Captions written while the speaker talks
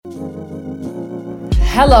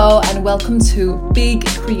Hello and welcome to Big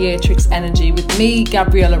Creatrix Energy with me,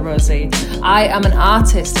 Gabriella Rosie. I am an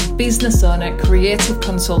artist, business owner, creative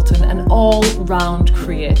consultant and all-round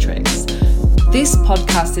creatrix. This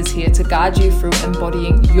podcast is here to guide you through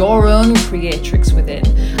embodying your own creatrix within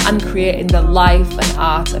and creating the life and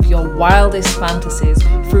art of your wildest fantasies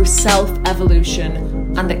through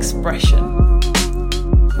self-evolution and expression.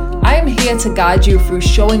 I am here to guide you through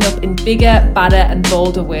showing up in bigger, badder and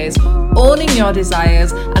bolder ways, owning your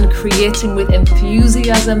desires and creating with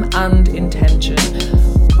enthusiasm and intention.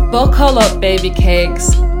 Buckle up, baby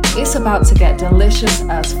cakes. It's about to get delicious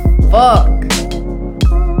as fuck.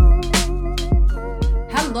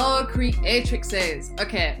 Hello, creatrixes.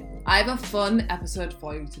 Okay, I have a fun episode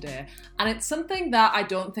for you today, and it's something that I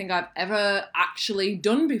don't think I've ever actually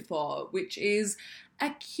done before, which is a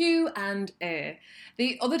Q&A.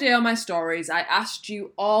 The other day on my stories, I asked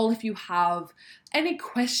you all if you have any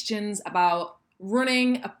questions about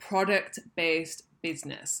running a product-based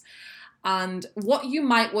business and what you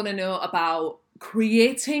might want to know about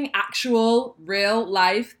creating actual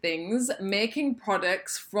real-life things, making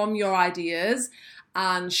products from your ideas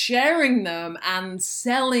and sharing them and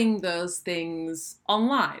selling those things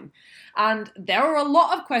online. And there are a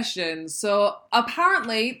lot of questions, so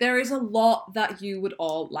apparently there is a lot that you would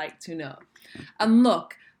all like to know. And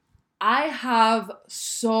look, I have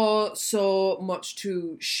so much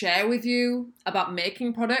to share with you about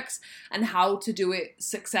making products and how to do it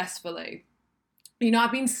successfully. You know,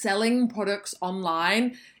 I've been selling products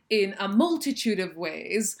online in a multitude of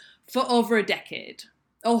ways for over a decade.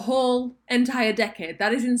 A whole entire decade.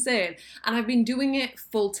 That is insane. And I've been doing it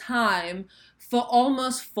full time for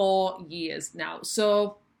almost 4 years now.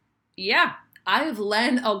 So yeah, I've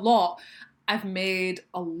learned a lot. I've made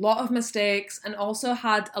a lot of mistakes and also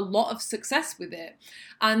had a lot of success with it.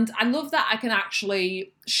 And I love that I can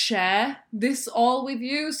actually share this all with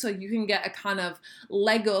you so you can get a kind of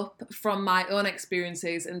leg up from my own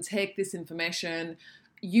experiences and take this information,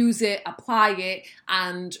 use it, apply it,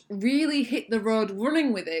 and really hit the road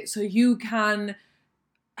running with it so you can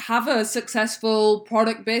have a successful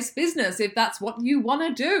product-based business. If that's what you want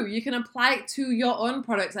to do, you can apply it to your own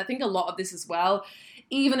products. I think a lot of this as well,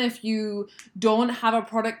 even if you don't have a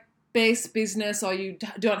product-based business or you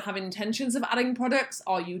don't have intentions of adding products,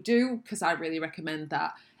 or you do, because I really recommend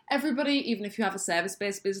that everybody, even if you have a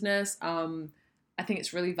service-based business, I think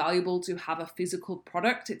it's really valuable to have a physical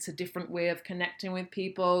product. It's a different way of connecting with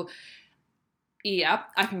people. Yeah,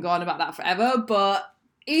 I can go on about that forever, but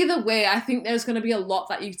either way, I think there's going to be a lot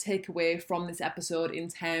that you take away from this episode in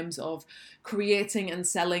terms of creating and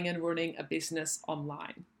selling and running a business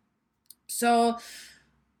online. So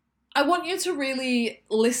I want you to really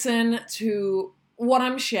listen to what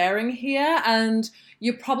I'm sharing here, and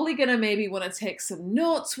you're probably going to maybe want to take some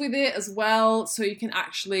notes with it as well so you can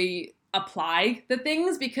actually apply the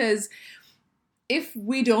things, because if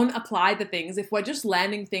we don't apply the things, if we're just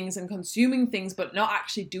learning things and consuming things but not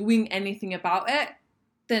actually doing anything about it,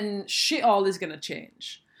 then shit all is going to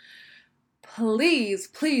change.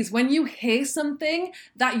 Please, when you hear something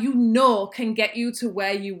that you know can get you to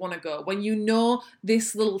where you want to go, when you know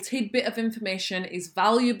this little tidbit of information is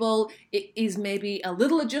valuable, it is maybe a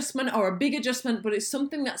little adjustment or a big adjustment, but it's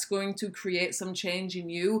something that's going to create some change in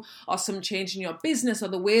you or some change in your business or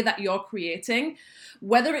the way that you're creating,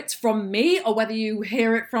 whether it's from me or whether you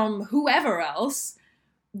hear it from whoever else,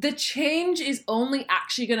 the change is only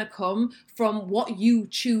actually going to come from what you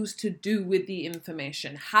choose to do with the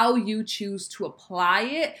information, how you choose to apply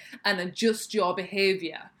it and adjust your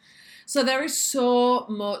behavior. So there is so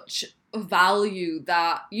much value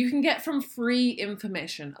that you can get from free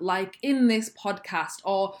information, like in this podcast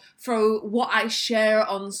or through what I share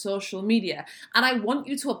on social media. And I want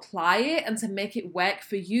you to apply it and to make it work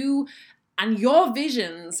for you and your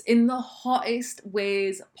visions in the hottest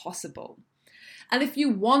ways possible. And if you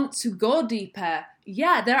want to go deeper,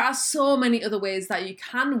 yeah, there are so many other ways that you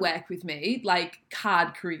can work with me, like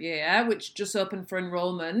Card Creator, which just opened for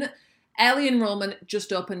enrollment. Early enrollment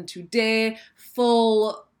just opened today.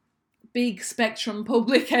 Full big spectrum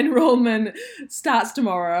public enrollment starts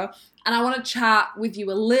tomorrow. And I want to chat with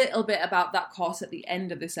you a little bit about that course at the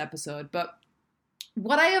end of this episode. But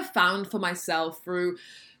what I have found for myself through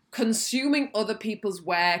consuming other people's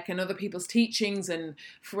work and other people's teachings and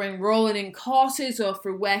for enrolling in courses or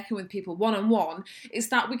for working with people one-on-one is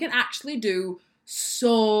that we can actually do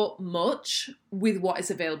so much with what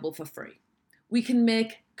is available for free. We can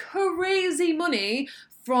make crazy money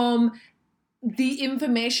from the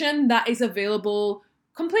information that is available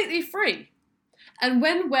completely free. And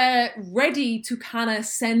when we're ready to kind of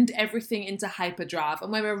send everything into hyperdrive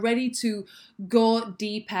and when we're ready to go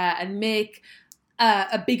deeper and make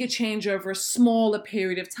a bigger change over a smaller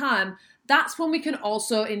period of time, that's when we can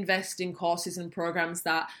also invest in courses and programs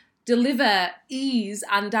that deliver ease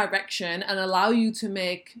and direction and allow you to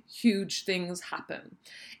make huge things happen.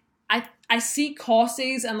 I see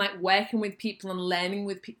courses and like working with people and learning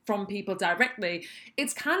from people directly.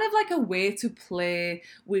 It's kind of like a way to play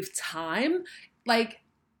with time. Like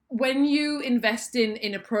when you invest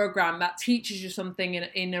in a program that teaches you something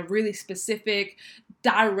in a really specific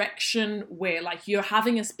direction way, like you're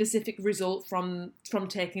having a specific result from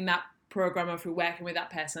taking that program or through working with that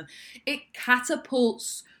person, it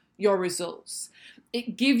catapults your results.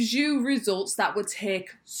 It gives you results that would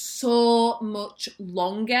take so much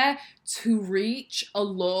longer to reach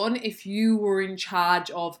alone if you were in charge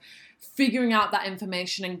of figuring out that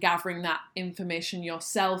information and gathering that information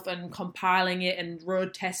yourself and compiling it and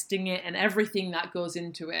road testing it and everything that goes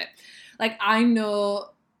into it. Like I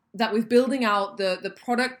know that with building out the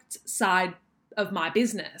product side of my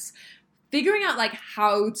business, figuring out like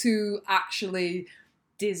how to actually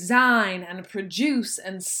design and produce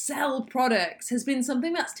and sell products has been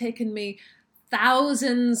something that's taken me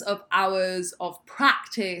thousands of hours of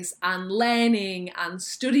practice and learning and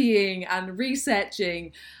studying and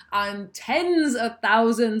researching and tens of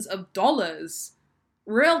thousands of dollars,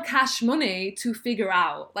 real cash money to figure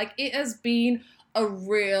out. Like it has been a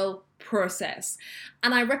real process.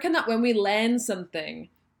 And I reckon that when we learn something,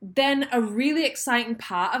 then a really exciting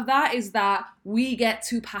part of that is that we get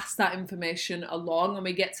to pass that information along and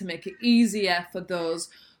we get to make it easier for those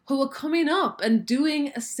who are coming up and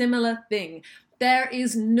doing a similar thing. There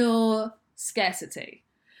is no scarcity.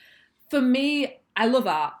 For me, I love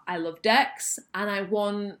art, I love decks, and I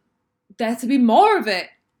want there to be more of it.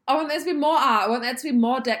 I want there to be more art, I want there to be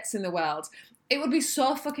more decks in the world. It would be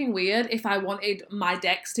so fucking weird if I wanted my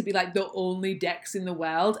decks to be like the only decks in the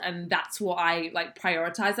world and that's what I like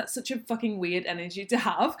prioritize. That's such a fucking weird energy to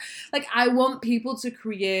have. Like I want people to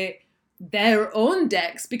create their own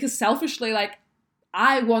decks because selfishly, like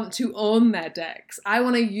I want to own their decks. I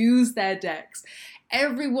want to use their decks.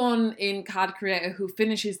 Everyone in Card Creator who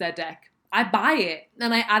finishes their deck, I buy it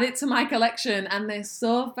and I add it to my collection and they're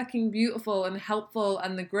so fucking beautiful and helpful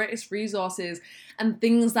and the greatest resources and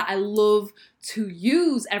things that I love to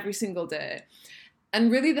use every single day.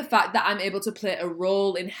 And really the fact that I'm able to play a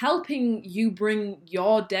role in helping you bring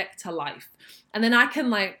your deck to life. And then I can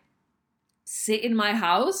like sit in my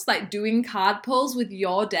house like doing card pulls with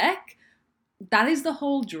your deck. That is the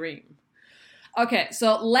whole dream. Okay,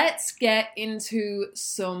 so let's get into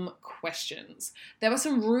some questions. There were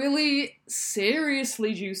some really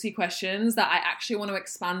seriously juicy questions that I actually want to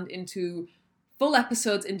expand into full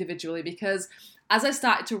episodes individually because as I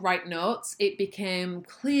started to write notes, it became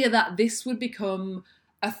clear that this would become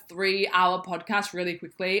a 3-hour podcast really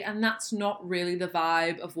quickly, and that's not really the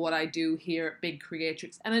vibe of what I do here at Big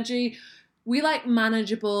Creatrix Energy. We like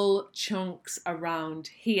manageable chunks around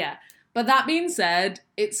here. But that being said,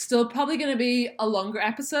 it's still probably going to be a longer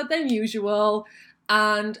episode than usual.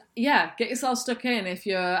 And yeah, get yourself stuck in if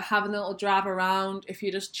you're having a little drive around, if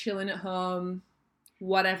you're just chilling at home,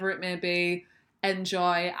 whatever it may be,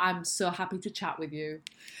 enjoy. I'm so happy to chat with you.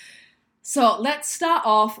 So let's start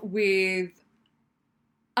off with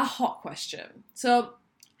a hot question. So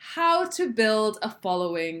how to build a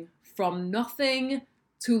following from nothing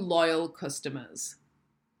to loyal customers.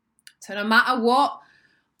 So no matter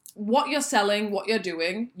what you're selling, what you're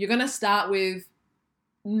doing, you're going to start with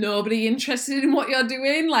nobody interested in what you're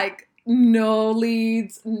doing, like no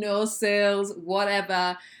leads, no sales,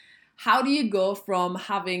 whatever. How do you go from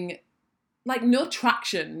having like no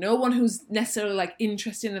traction, no one who's necessarily like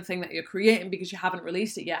interested in the thing that you're creating because you haven't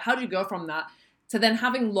released it yet? How do you go from that to then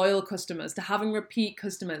having loyal customers, to having repeat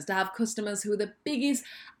customers, to have customers who are the biggest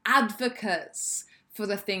advocates for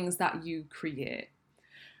the things that you create?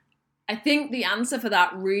 I think the answer for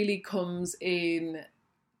that really comes in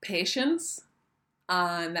patience.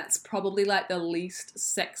 And that's probably like the least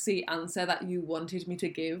sexy answer that you wanted me to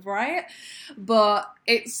give, right? But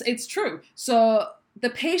it's true. So the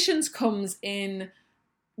patience comes in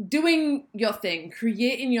doing your thing,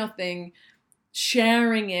 creating your thing,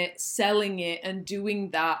 sharing it, selling it, and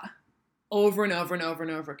doing that over and over and over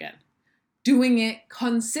and over again. Doing it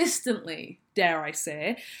consistently, dare I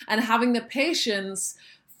say, and having the patience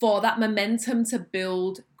for that momentum to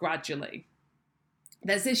build gradually.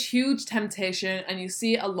 There's this huge temptation, and you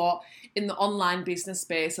see it a lot in the online business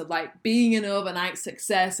space of like being an overnight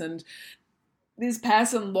success and this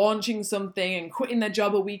person launching something and quitting their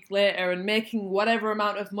job a week later and making whatever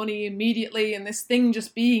amount of money immediately and this thing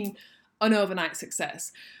just being an overnight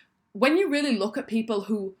success. When you really look at people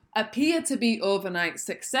who appear to be overnight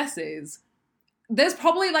successes, there's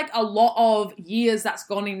probably like a lot of years that's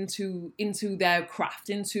gone into their craft,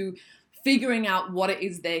 into figuring out what it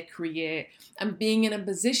is they create and being in a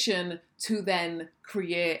position to then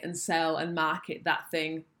create and sell and market that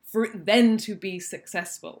thing for it then to be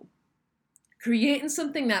successful. Creating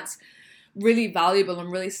something that's really valuable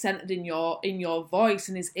and really centered in your voice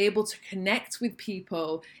and is able to connect with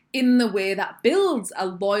people in the way that builds a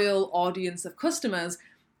loyal audience of customers,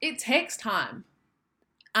 it takes time.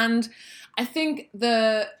 And I think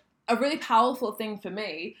a really powerful thing for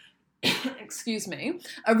me, excuse me,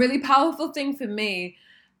 a really powerful thing for me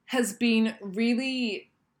has been really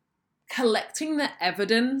collecting the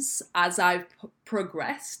evidence as I've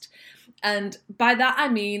progressed. And by that I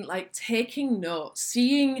mean like taking notes,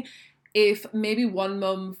 seeing if maybe one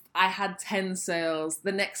month I had 10 sales,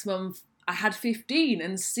 the next month I had 15,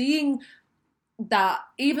 and seeing that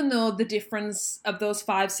even though the difference of those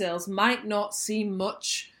 5 sales might not seem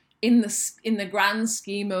much in the grand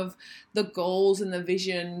scheme of the goals and the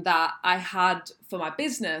vision that I had for my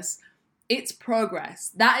business, it's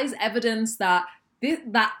progress. That is evidence that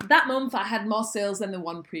that month I had more sales than the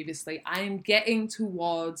one previously. I am getting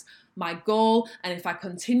towards my goal, and if I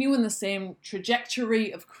continue in the same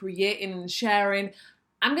trajectory of creating and sharing,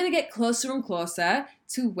 I'm going to get closer and closer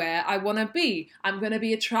to where I want to be. I'm going to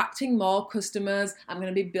be attracting more customers. I'm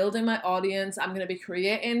going to be building my audience. I'm going to be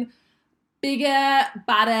creating bigger,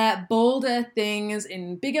 badder, bolder things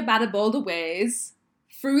in bigger, badder, bolder ways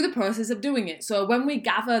through the process of doing it. So when we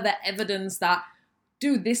gather the evidence that,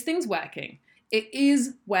 dude, this thing's working, it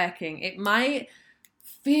is working. It might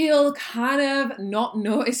feel kind of not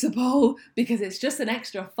noticeable because it's just an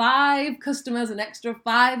extra 5 customers, an extra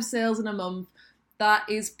 5 sales in a month. That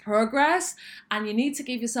is progress, and you need to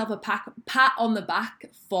give yourself a pat on the back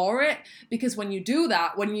for it, because when you do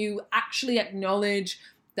that, when you actually acknowledge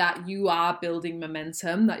that you are building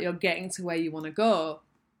momentum, that you're getting to where you want to go,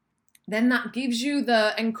 then that gives you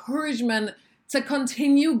the encouragement to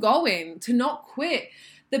continue going, to not quit.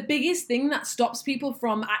 The biggest thing that stops people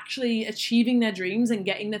from actually achieving their dreams and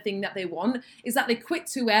getting the thing that they want is that they quit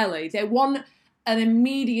too early. They want an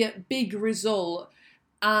immediate big result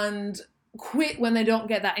and quit when they don't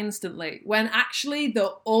get that instantly, when actually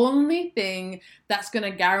the only thing that's going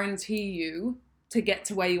to guarantee you to get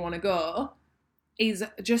to where you want to go is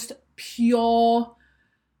just pure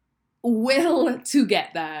will to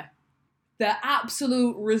get there. The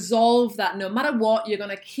absolute resolve that no matter what, you're going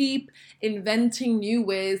to keep inventing new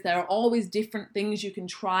ways. There are always different things you can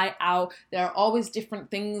try out. There are always different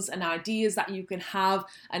things and ideas that you can have,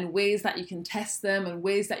 and ways that you can test them, and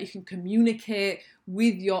ways that you can communicate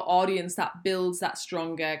with your audience that builds that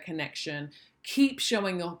stronger connection. Keep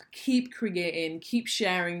showing up, keep creating, keep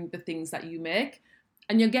sharing the things that you make,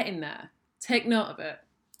 and you're getting there. Take note of it.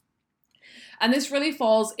 And this really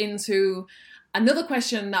falls into another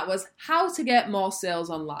question that was how to get more sales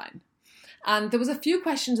online. And there was a few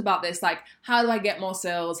questions about this, like how do I get more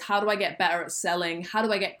sales? How do I get better at selling? How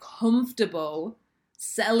do I get comfortable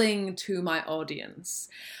selling to my audience?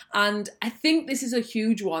 And I think this is a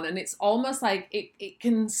huge one, and it's almost like it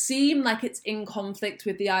can seem like it's in conflict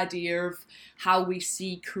with the idea of how we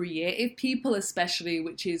see creative people, especially,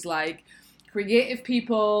 which is like creative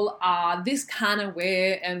people are this kind of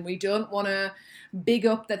way, and we don't want to big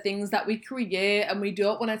up the things that we create, and we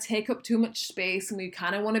don't want to take up too much space, and we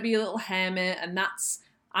kind of want to be a little hermit. And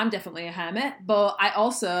I'm definitely a hermit, but I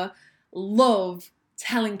also love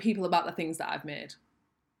telling people about the things that I've made.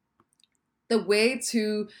 The way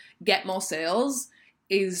to get more sales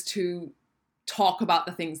is to talk about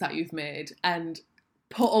the things that you've made and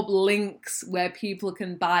put up links where people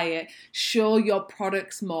can buy it, show your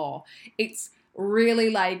products more. It's really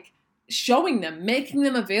like showing them, making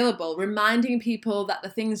them available, reminding people that the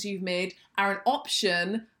things you've made are an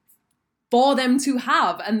option for them to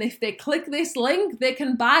have. And if they click this link, they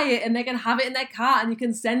can buy it and they can have it in their cart, and you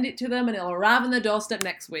can send it to them and it'll arrive on their doorstep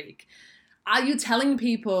next week. Are you telling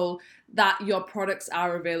people that your products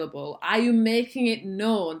are available? Are you making it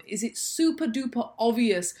known? Is it super duper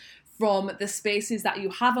obvious from the spaces that you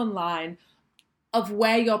have online of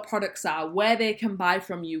where your products are, where they can buy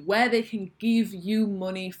from you, where they can give you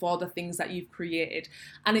money for the things that you've created?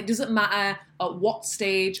 And it doesn't matter at what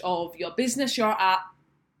stage of your business you're at,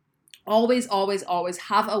 always, always, always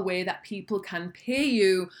have a way that people can pay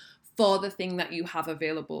you for the thing that you have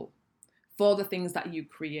available, for the things that you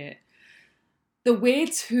create. The way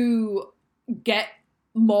to get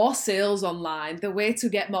more sales online, the way to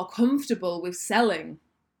get more comfortable with selling,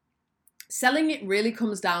 it really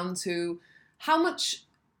comes down to how much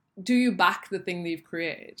do you back the thing that you've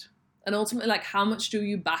created? And ultimately, like, how much do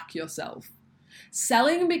you back yourself?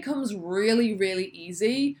 Selling becomes really, really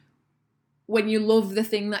easy when you love the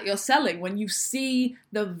thing that you're selling, when you see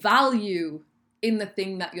the value in the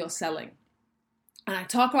thing that you're selling. And I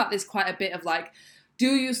talk about this quite a bit of like,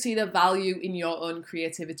 do you see the value in your own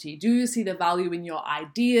creativity? Do you see the value in your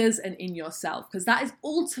ideas and in yourself? Because that is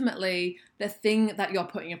ultimately the thing that you're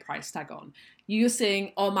putting a price tag on. You're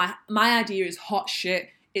saying, oh, my idea is hot shit.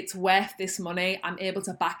 It's worth this money. I'm able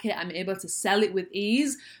to back it. I'm able to sell it with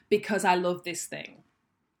ease because I love this thing.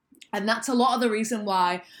 And that's a lot of the reason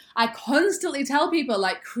why I constantly tell people,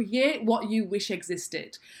 like, create what you wish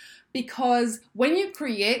existed. Because when you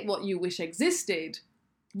create what you wish existed,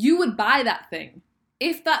 you would buy that thing.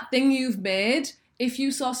 If that thing you've made, if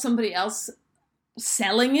you saw somebody else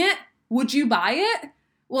selling it, would you buy it?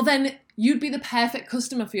 Well, then you'd be the perfect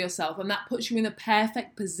customer for yourself, and that puts you in the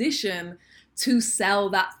perfect position to sell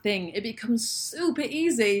that thing. It becomes super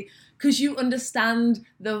easy because you understand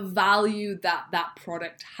the value that that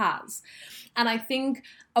product has. And I think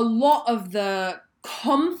a lot of the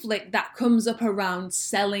conflict that comes up around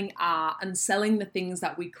selling art and selling the things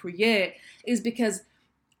that we create is because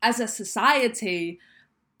as a society,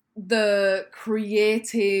 the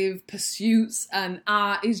creative pursuits and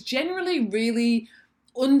art is generally really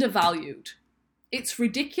undervalued. It's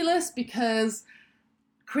ridiculous because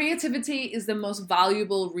creativity is the most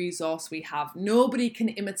valuable resource we have. Nobody can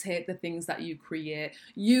imitate the things that you create.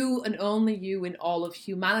 You and only you in all of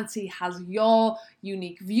humanity has your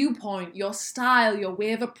unique viewpoint, your style, your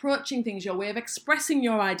way of approaching things, your way of expressing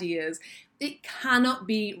your ideas. It cannot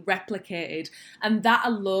be replicated. And that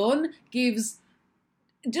alone gives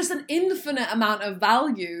just an infinite amount of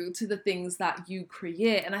value to the things that you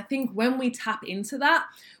create. And I think when we tap into that,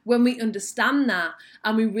 when we understand that,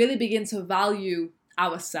 and we really begin to value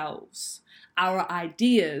ourselves, our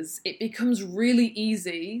ideas, it becomes really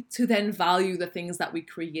easy to then value the things that we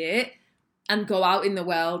create and go out in the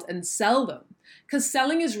world and sell them. Because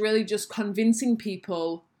selling is really just convincing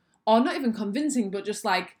people, or not even convincing, but just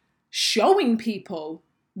like showing people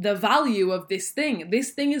the value of this thing.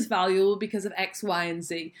 This thing is valuable because of X, Y, and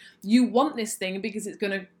Z. You want this thing because it's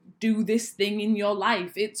going to do this thing in your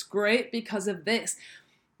life. It's great because of this.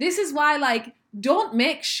 This is why, like, don't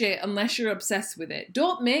make shit unless you're obsessed with it.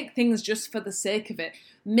 Don't make things just for the sake of it.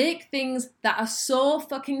 Make things that are so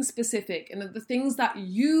fucking specific and the things that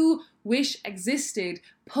you wish existed.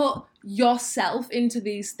 Put yourself into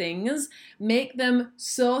these things. Make them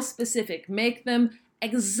so specific. Make them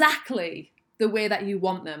exactly the way that you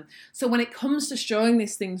want them. So when it comes to showing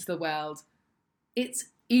these things to the world, it's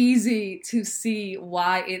easy to see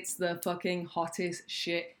why it's the fucking hottest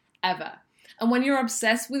shit ever. And when you're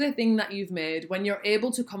obsessed with a thing that you've made, when you're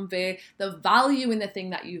able to convey the value in the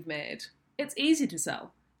thing that you've made, it's easy to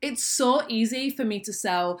sell. It's so easy for me to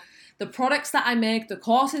sell the products that I make, the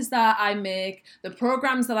courses that I make, the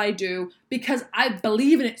programs that I do, because I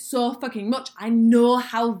believe in it so fucking much. I know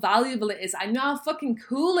how valuable it is. I know how fucking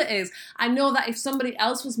cool it is. I know that if somebody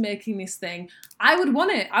else was making this thing, I would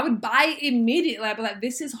want it. I would buy it immediately. I'd be like,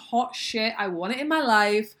 this is hot shit. I want it in my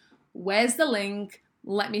life. Where's the link?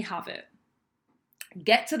 Let me have it.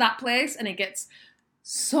 Get to that place and it gets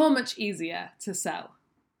so much easier to sell.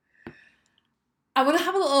 I want to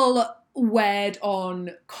have a little word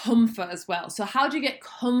on comfort as well. So how do you get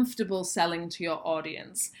comfortable selling to your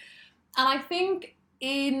audience? And I think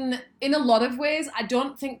in a lot of ways, I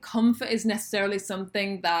don't think comfort is necessarily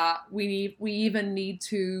something that we even need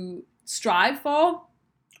to strive for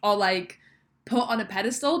or like put on a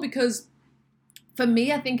pedestal, because for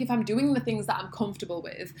me, I think if I'm doing the things that I'm comfortable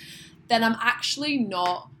with, then I'm actually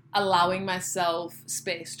not allowing myself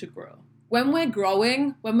space to grow. When we're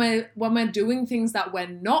growing, when we're doing things that we're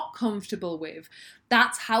not comfortable with,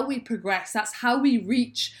 that's how we progress. That's how we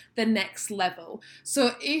reach the next level.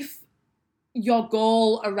 So if your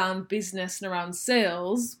goal around business and around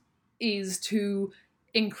sales is to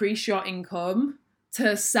increase your income,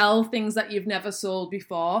 to sell things that you've never sold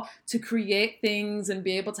before, to create things and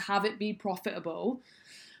be able to have it be profitable,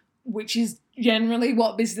 which is generally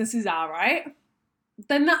what businesses are, right?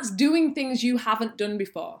 Then that's doing things you haven't done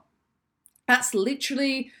before. That's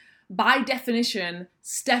literally, by definition,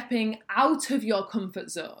 stepping out of your comfort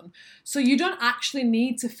zone. So you don't actually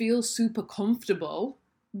need to feel super comfortable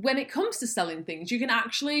when it comes to selling things. You can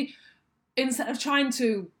actually, instead of trying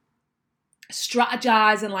to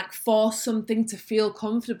strategize and like force something to feel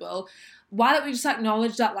comfortable, why don't we just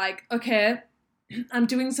acknowledge that, like, okay, I'm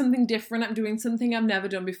doing something different. I'm doing something I've never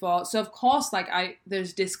done before. So of course, like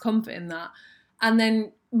there's discomfort in that. And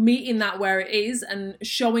then meeting that where it is and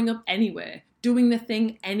showing up anyway, doing the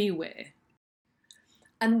thing anyway.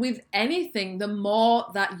 And with anything, the more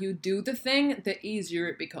that you do the thing, the easier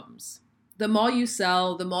it becomes. the more you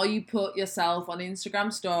sell, the more you put yourself on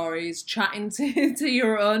Instagram stories, chatting to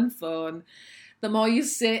your own phone, the more you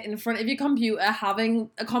sit in front of your computer having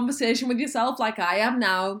a conversation with yourself like I am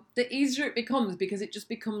now, the easier it becomes because it just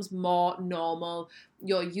becomes more normal.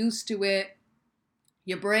 You're used to it.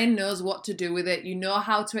 Your brain knows what to do with it. You know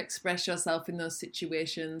how to express yourself in those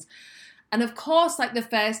situations. And of course, like the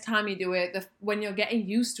first time you do it, when you're getting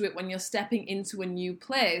used to it, when you're stepping into a new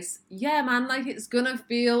place, yeah, man, like it's gonna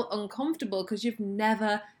feel uncomfortable because you've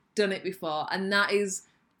never done it before. And that is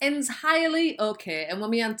entirely okay. And when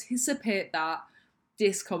we anticipate that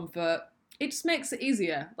discomfort, it just makes it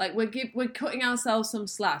easier. Like we're cutting ourselves some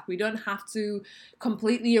slack. We don't have to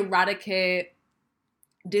completely eradicate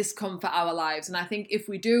discomfort our lives. And I think if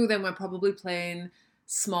we do, then we're probably playing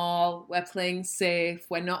small, we're playing safe,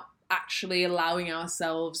 we're not actually allowing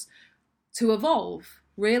ourselves to evolve,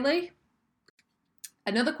 really.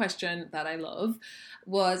 Another question that I love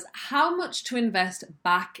was how much to invest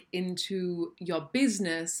back into your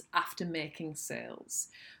business after making sales.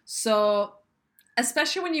 So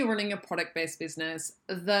especially when you're running a product-based business,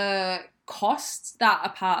 the costs that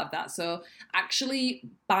are part of that, so actually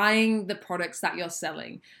buying the products that you're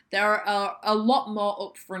selling, there are a lot more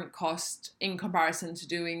upfront cost in comparison to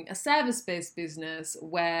doing a service-based business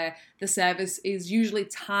where the service is usually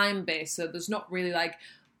time-based, so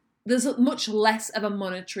there's much less of a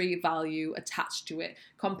monetary value attached to it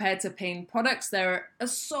compared to paying products. There are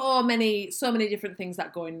so many different things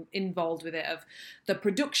that go involved with it, of the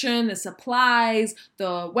production, the supplies,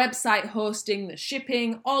 the website hosting, the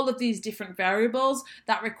shipping, all of these different variables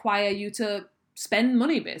that require you to spend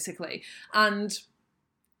money basically. And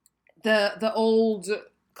the old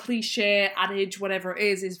cliche adage, whatever it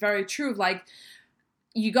is very true. Like,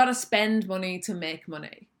 you got to spend money to make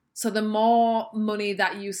money. So the more money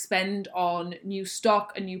that you spend on new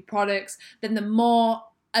stock and new products, then the more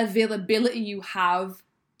availability you have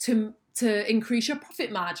to increase your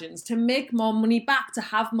profit margins, to make more money back, to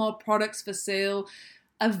have more products for sale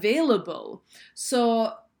available.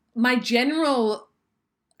 So my general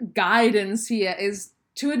guidance here is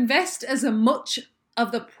to invest as much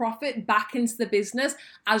of the profit back into the business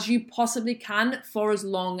as you possibly can for as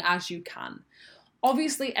long as you can.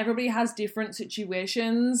 Obviously, everybody has different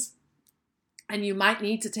situations and you might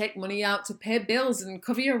need to take money out to pay bills and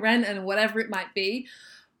cover your rent and whatever it might be.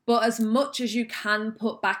 But as much as you can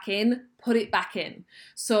put back in, put it back in.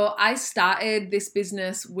 So I started this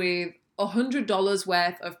business with $100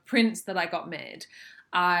 worth of prints that I got made.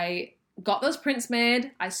 I got those prints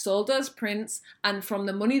made, I sold those prints, and from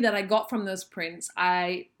the money that I got from those prints,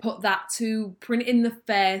 I put that to print in the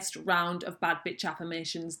first round of Bad Bitch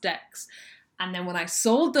Affirmations decks. And then when I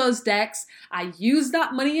sold those decks, I used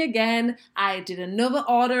that money again. I did another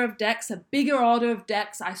order of decks, a bigger order of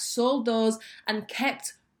decks. I sold those and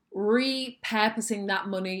kept repurposing that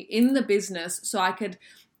money in the business so I could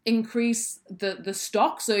increase the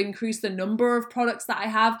stock, so increase the number of products that I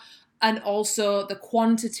have and also the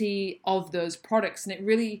quantity of those products.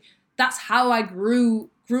 And that's how I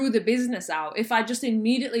grew the business out. If I just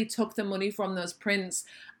immediately took the money from those prints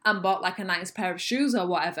and bought like a nice pair of shoes or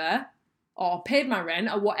whatever, or paid my rent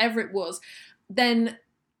or whatever it was, then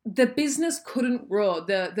the business couldn't grow.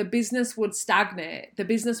 The business would stagnate. The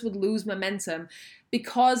business would lose momentum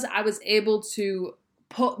because I was able to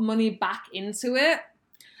put money back into it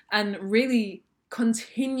and really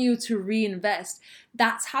continue to reinvest.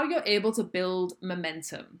 That's how you're able to build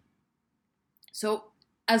momentum. So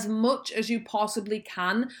as much as you possibly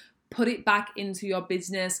can, put it back into your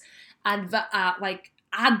business and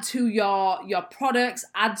add to your products,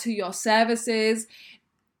 add to your services,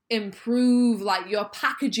 improve like your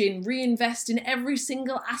packaging, reinvest in every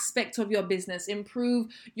single aspect of your business, improve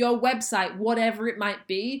your website, whatever it might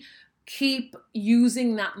be. Keep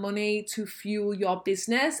using that money to fuel your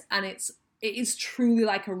business, and it is truly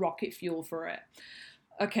like a rocket fuel for it.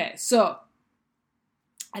 Okay, so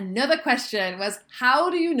another question was, how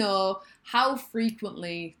do you know how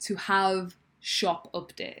frequently to have shop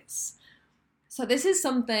updates? So this is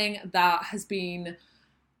something that has been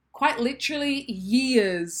quite literally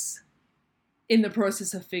years in the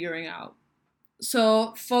process of figuring out.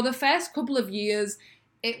 So for the first couple of years,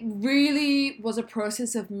 it really was a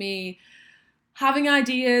process of me having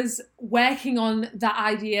ideas, working on that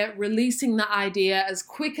idea, releasing that idea as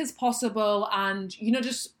quick as possible, and,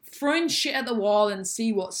 just throwing shit at the wall and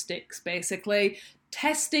see what sticks, basically.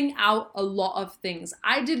 Testing out a lot of things.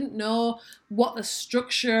 I didn't know what the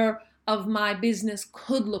structure of my business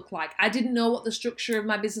could look like. I didn't know what the structure of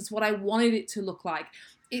my business, what I wanted it to look like.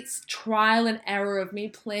 It's trial and error of me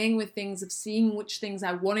playing with things, of seeing which things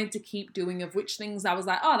I wanted to keep doing, of which things I was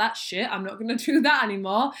like, oh, that's shit, I'm not going to do that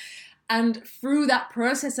anymore. And through that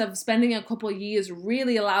process of spending a couple of years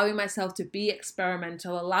really allowing myself to be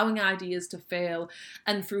experimental, allowing ideas to fail,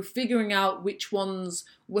 and through figuring out which ones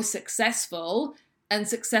were successful, and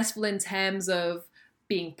successful in terms of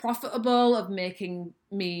being profitable, of making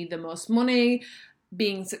me the most money,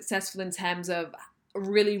 being successful in terms of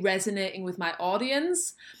really resonating with my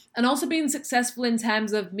audience, and also being successful in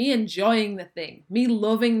terms of me enjoying the thing, me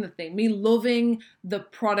loving the thing, me loving the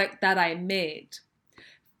product that I made.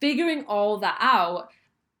 Figuring all that out,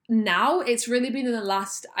 now it's really been in the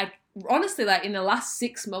last, in the last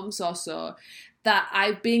 6 months or so, that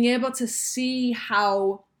I've been able to see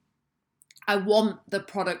how I want the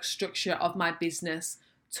product structure of my business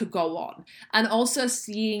to go on, and also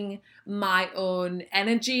seeing my own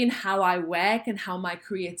energy and how I work and how my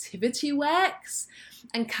creativity works,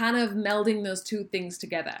 and kind of melding those two things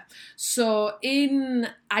together. So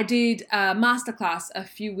I did a masterclass a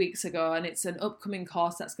few weeks ago, and it's an upcoming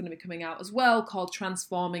course that's going to be coming out as well called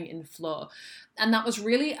Transforming in Flow. And that was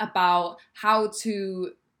really about how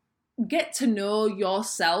to get to know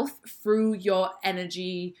yourself through your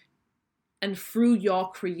energy and through your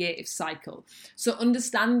creative cycle. So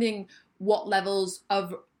understanding what levels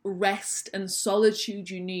of rest and solitude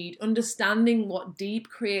you need, understanding what deep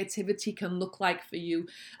creativity can look like for you,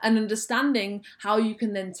 and understanding how you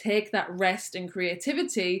can then take that rest and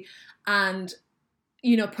creativity and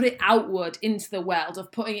put it outward into the world,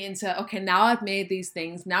 of putting it into, okay, now I've made these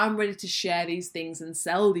things, now I'm ready to share these things and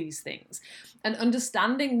sell these things. And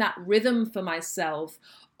understanding that rhythm for myself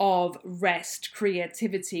of rest,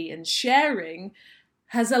 creativity, and sharing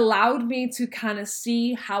has allowed me to kind of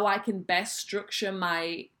see how I can best structure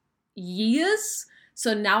my years.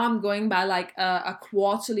 So now I'm going by like a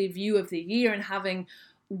quarterly view of the year, and having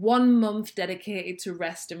 1 month dedicated to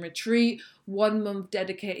rest and retreat, 1 month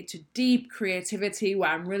dedicated to deep creativity, where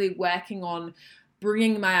I'm really working on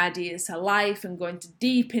bringing my ideas to life and going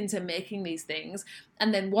deep into making these things.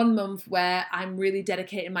 And then 1 month where I'm really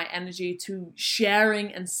dedicating my energy to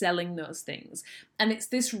sharing and selling those things. And it's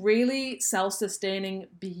this really self-sustaining,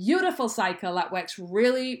 beautiful cycle that works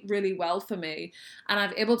really, really well for me. And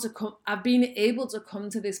I've been able to come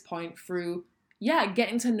to this point through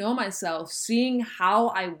getting to know myself, seeing how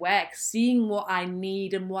I work, seeing what I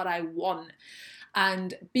need and what I want,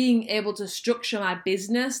 and being able to structure my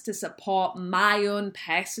business to support my own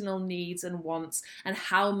personal needs and wants, and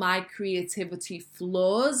how my creativity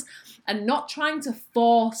flows, and not trying to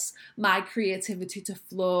force my creativity to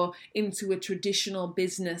flow into a traditional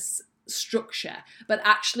business structure, but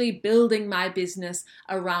actually building my business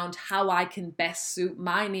around how I can best suit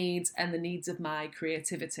my needs and the needs of my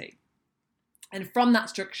creativity. And from that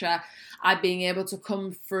structure, I'm being able to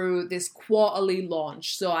come through this quarterly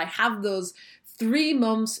launch. So I have those 3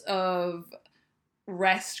 months of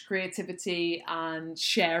rest, creativity, and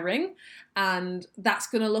sharing. And that's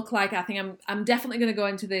going to look like, I think I'm definitely going to go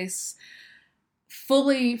into this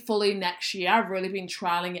fully next year. I've really been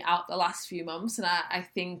trialing it out the last few months, and I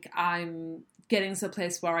think I'm getting to a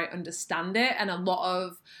place where I understand it. And a lot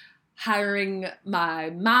of hiring my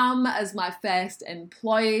mum as my first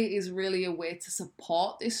employee is really a way to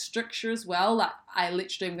support this structure as well. That I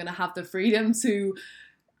literally am going to have the freedom to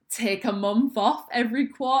take a month off every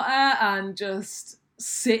quarter and just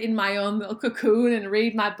sit in my own little cocoon and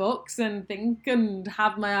read my books and think and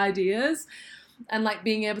have my ideas, and like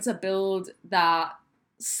being able to build that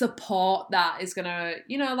support that is going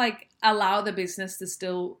to, allow the business to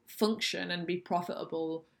still function and be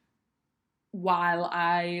profitable while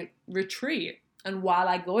I retreat and while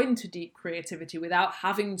I go into deep creativity without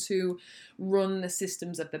having to run the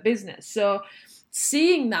systems of the business. So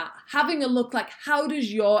seeing that, having a look like, how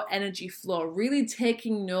does your energy flow? Really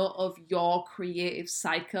taking note of your creative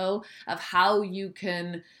cycle, of how you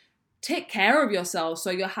can take care of yourself so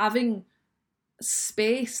you're having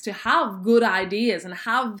space to have good ideas and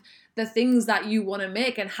have the things that you want to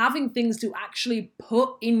make, and having things to actually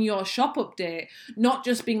put in your shop update, not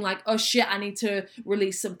just being like, oh shit, I need to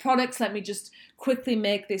release some products, let me just quickly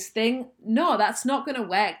make this thing. No, that's not going to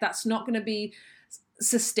work. That's not going to be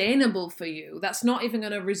sustainable for you. That's not even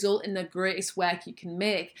going to result in the greatest work you can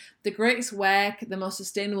make. The greatest work, the most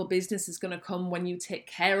sustainable business is going to come when you take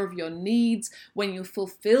care of your needs, when you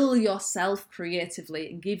fulfill yourself creatively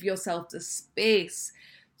and give yourself the space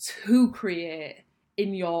to create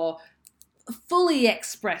in your fully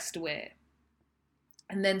expressed way,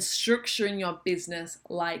 and then structuring your business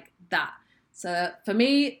like that. So for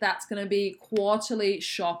me, that's going to be quarterly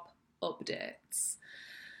shop updates.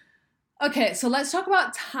 Okay, so let's talk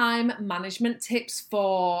about time management tips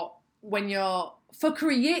for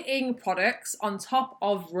creating products on top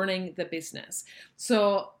of running the business.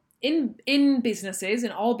 So in businesses,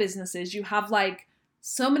 in all businesses, you have like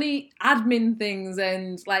so many admin things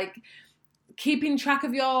and like keeping track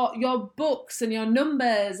of your books and your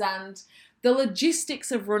numbers and the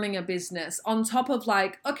logistics of running a business, on top of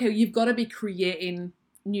like, okay, you've got to be creating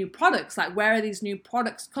new products. Like, where are these new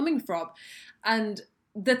products coming from? And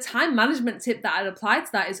the time management tip that I'd apply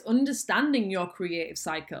to that is understanding your creative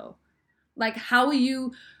cycle. Like, how are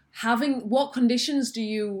you what conditions do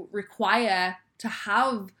you require to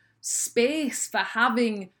have space for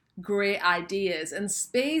having great ideas and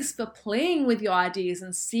space for playing with your ideas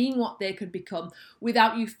and seeing what they could become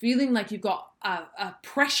without you feeling like you've got a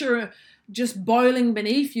pressure just boiling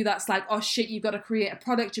beneath you that's like, oh shit, you've got to create a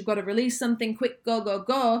product, you've got to release something quick, go, go,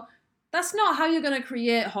 go. That's not how you're going to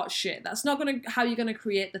create hot shit. That's not how you're going to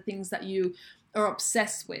create the things that you are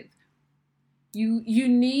obsessed with. You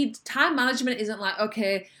need time management. Isn't like,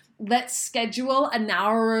 okay, let's schedule an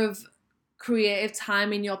hour of creative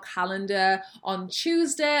time in your calendar on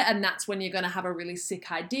Tuesday, and that's when you're going to have a really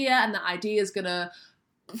sick idea, and that idea is going to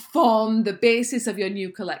form the basis of your new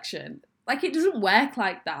collection. Like, it doesn't work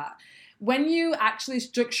like that. When you actually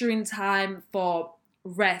structure in time for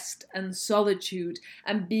rest and solitude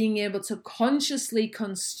and being able to consciously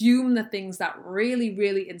consume the things that really,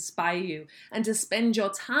 really inspire you, and to spend your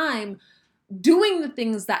time doing the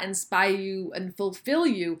things that inspire you and fulfill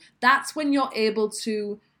you, that's when you're able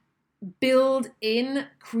to build in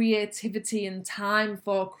creativity and time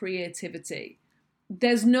for creativity.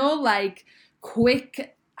 There's no like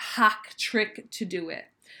quick hack trick to do it.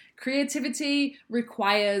 Creativity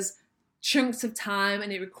requires chunks of time,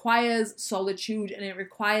 and it requires solitude, and it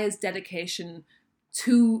requires dedication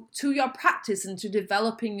to your practice and to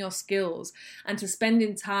developing your skills and to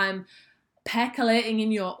spending time percolating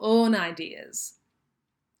in your own ideas.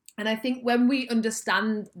 And I think when we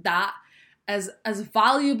understand that as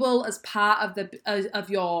valuable as part of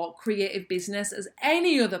your creative business as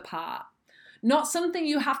any other part, not something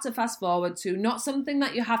you have to fast forward to, not something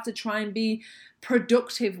that you have to try and be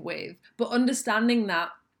productive with, but understanding that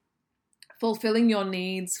fulfilling your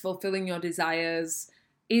needs, fulfilling your desires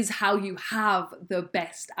is how you have the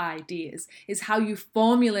best ideas, is how you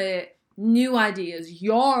formulate new ideas,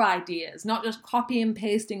 your ideas, not just copy and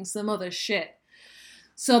pasting some other shit.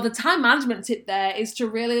 So the time management tip there is to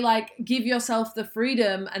really like give yourself the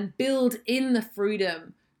freedom and build in the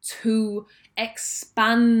freedom to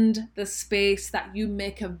expand the space that you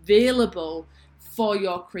make available for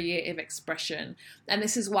your creative expression. And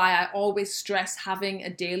this is why I always stress having a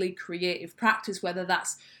daily creative practice, whether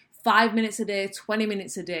that's 5 minutes a day, 20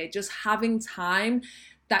 minutes a day, just having time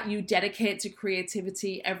that you dedicate to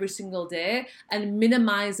creativity every single day, and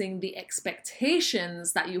minimizing the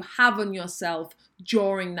expectations that you have on yourself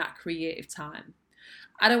during that creative time.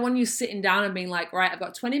 I don't want you sitting down and being like, right, I've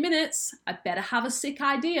got 20 minutes, I better have a sick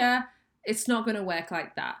idea. It's not going to work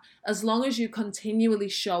like that. As long as you continually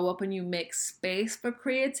show up and you make space for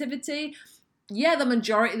creativity, yeah, the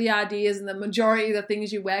majority of the ideas and the majority of the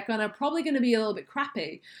things you work on are probably going to be a little bit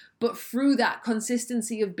crappy. But through that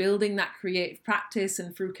consistency of building that creative practice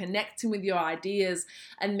and through connecting with your ideas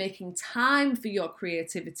and making time for your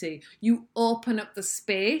creativity, you open up the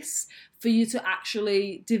space for you to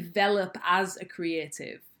actually develop as a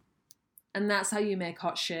creative. And that's how you make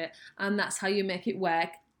hot shit, and that's how you make it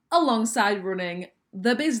work alongside running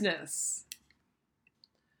the business.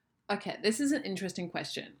 Okay, this is an interesting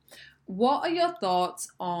question. What are your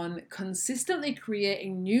thoughts on consistently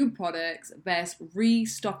creating new products versus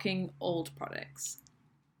restocking old products?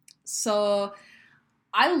 So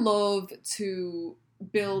I love to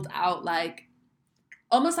build out like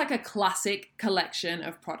almost like a classic collection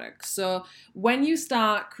of products. So when you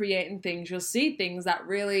start creating things, you'll see things that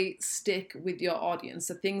really stick with your audience,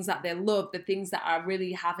 the things that they love, the things that are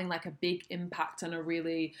really having like a big impact and are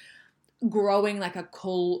really growing like a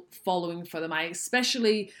cult following for them. I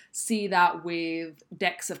especially see that with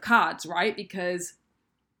decks of cards, right? Because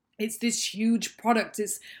it's this huge product.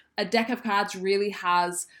 It's a deck of cards really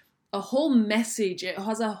has a whole message. It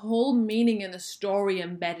has a whole meaning and a story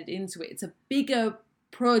embedded into it. It's a bigger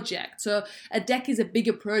project. So a deck is a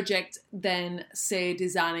bigger project than, say,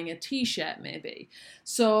 designing a t-shirt maybe.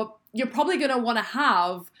 So you're probably going to want to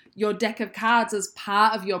have your deck of cards as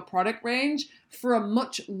part of your product range for a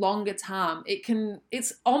much longer time.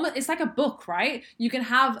 It's like a book, right? You can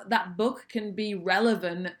have that book can be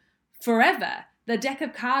relevant forever. The deck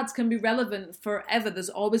of cards can be relevant forever. There's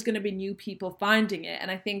always going to be new people finding it.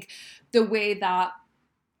 And I think the way that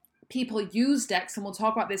people use decks, and we'll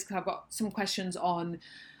talk about this because I've got some questions on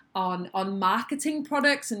marketing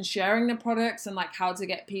products and sharing the products and like how to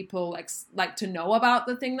get people like to know about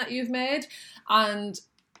the thing that you've made. And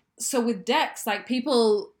so with decks, like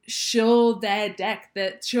people show their deck,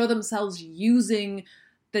 that show themselves using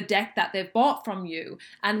the deck that they've bought from you.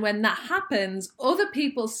 And when that happens, other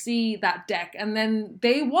people see that deck and then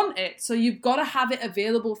they want it. So you've got to have it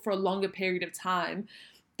available for a longer period of time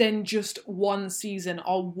than just one season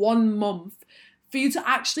or 1 month for you to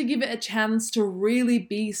actually give it a chance to really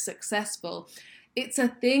be successful. It's a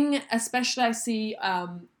thing, especially I see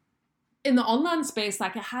in the online space,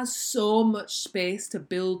 like it has so much space to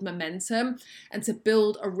build momentum and to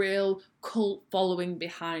build a real cult following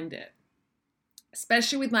behind it.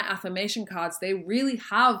 Especially with my affirmation cards, they really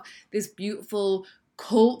have this beautiful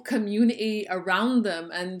cult community around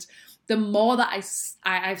them. And the more that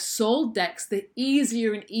I've sold decks, the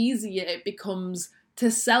easier and easier it becomes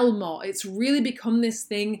to sell more. It's really become this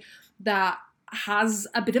thing that has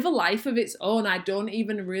a bit of a life of its own. I don't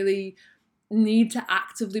even really need to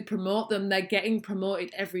actively promote them. They're getting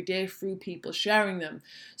promoted every day through people sharing them.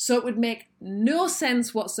 So it would make no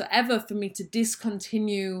sense whatsoever for me to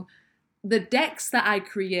discontinue the decks that I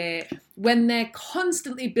create when they're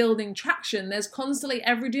constantly building traction. There's constantly,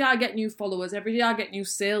 every day I get new followers, every day I get new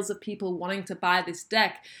sales of people wanting to buy this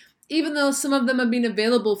deck, even though some of them have been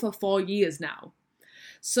available for 4 years now.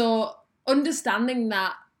 So understanding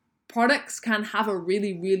that products can have a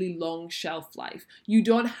really, really long shelf life. You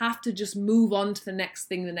don't have to just move on to the next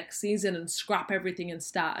thing the next season and scrap everything and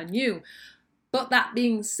start anew. But that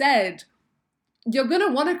being said, you're going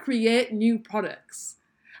to want to create new products.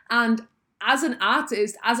 And as an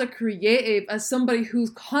artist, as a creative, as somebody who's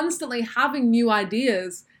constantly having new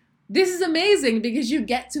ideas, this is amazing because you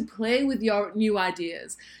get to play with your new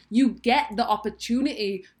ideas. You get the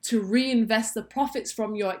opportunity to reinvest the profits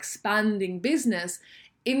from your expanding business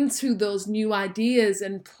into those new ideas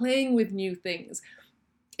and playing with new things.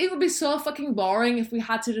 It would be so fucking boring if we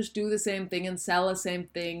had to just do the same thing and sell the same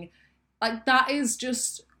thing. Like, that is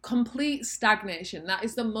just complete stagnation. That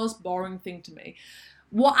is the most boring thing to me.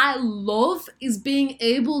 What I love is being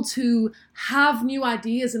able to have new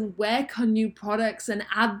ideas and work on new products and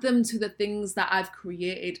add them to the things that I've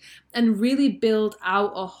created and really build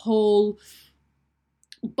out a whole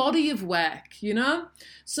body of work, you know?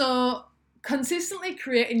 So consistently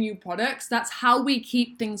creating new products, that's how we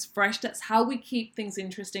keep things fresh. That's how we keep things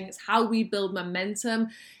interesting. It's how we build momentum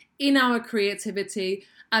in our creativity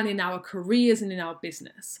and in our careers and in our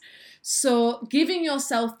business. So giving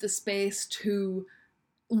yourself the space to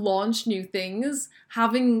launch new things,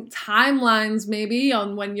 having timelines maybe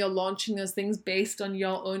on when you're launching those things based on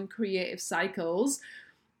your own creative cycles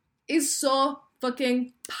is so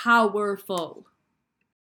fucking powerful.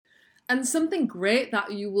 And something great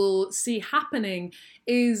that you will see happening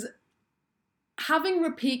is having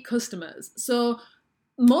repeat customers. So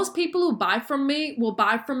most people who buy from me will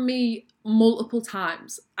buy from me multiple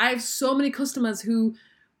times. I have so many customers who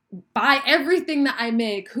buy everything that I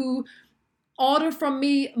make, who order from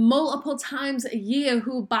me multiple times a year,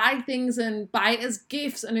 who buy things and buy it as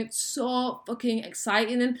gifts, and it's so fucking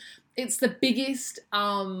exciting. And it's the biggest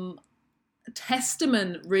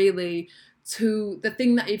testament really to the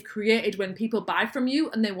thing that you've created when people buy from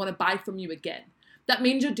you and they want to buy from you again. That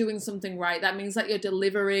means you're doing something right. That means that you're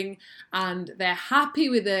delivering and they're happy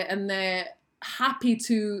with it and they're happy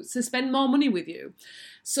to spend more money with you.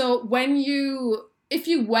 So if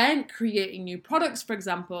you weren't creating new products, for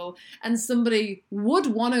example, and somebody would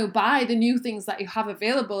want to buy the new things that you have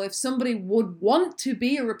available, if somebody would want to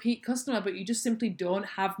be a repeat customer, but you just simply don't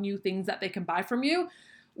have new things that they can buy from you,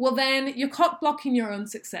 well then you're cock blocking your own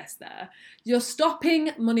success there. You're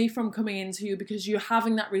stopping money from coming into you because you're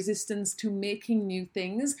having that resistance to making new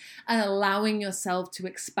things and allowing yourself to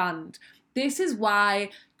expand. This is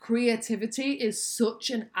why creativity is such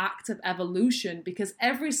an act of evolution, because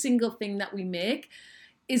every single thing that we make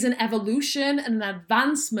is an evolution and an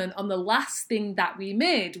advancement on the last thing that we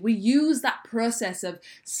made. We use that process of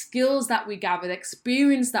skills that we gathered,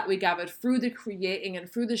 experience that we gathered through the creating and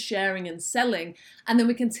through the sharing and selling, and then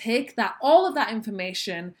we can take that, all of that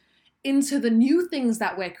information into the new things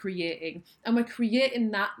that we're creating, and we're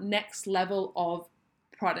creating that next level of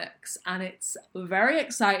products. And it's very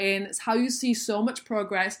exciting. It's how you see so much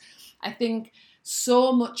progress. I think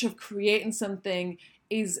so much of creating something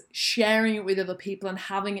is sharing it with other people and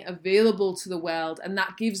having it available to the world, and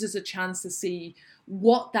that gives us a chance to see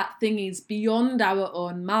what that thing is beyond our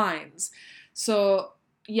own minds. So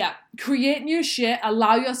yeah, create new shit,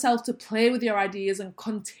 allow yourself to play with your ideas and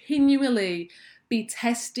continually be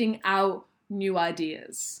testing out new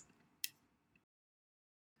ideas.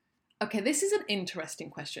 Okay, this is an interesting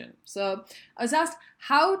question. So I was asked,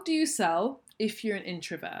 how do you sell if you're an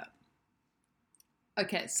introvert?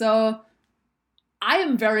 Okay, so I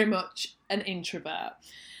am very much an introvert.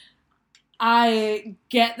 I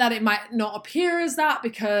get that it might not appear as that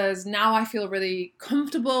because now I feel really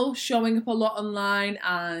comfortable showing up a lot online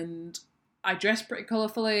and I dress pretty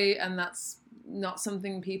colourfully, and that's not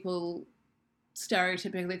something people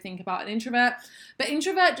stereotypically think about an introvert. But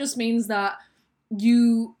introvert just means that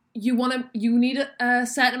you need a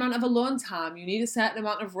certain amount of alone time. You need a certain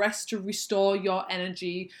amount of rest to restore your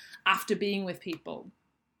energy after being with people.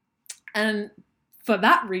 And for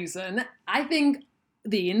that reason, I think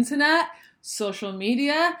the internet, social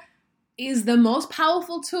media, is the most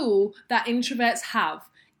powerful tool that introverts have.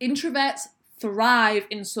 Introverts thrive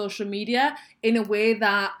in social media in a way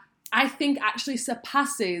that I think actually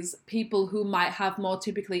surpasses people who might have more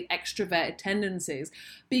typically extroverted tendencies,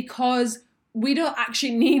 because we don't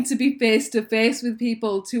actually need to be face to face with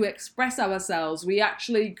people to express ourselves. We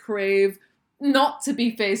actually crave not to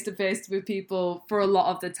be face to face with people for a lot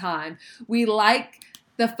of the time. We like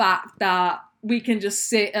the fact that we can just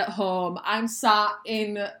sit at home. I'm sat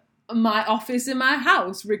in my office in my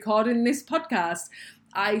house recording this podcast.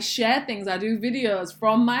 I share things, I do videos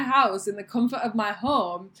from my house in the comfort of my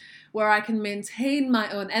home where I can maintain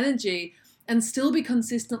my own energy and still be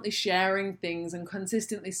consistently sharing things and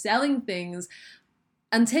consistently selling things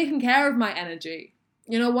and taking care of my energy.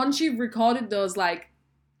 You know, once you've recorded those like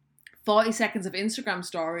 40 seconds of Instagram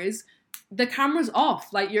stories, the camera's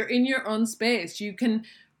off. Like, you're in your own space. You can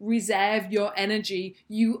reserve your energy.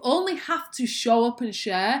 You only have to show up and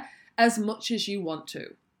share as much as you want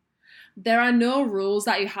to. There are no rules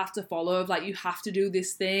that you have to follow of like you have to do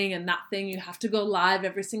this thing and that thing. You have to go live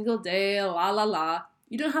every single day, la la la.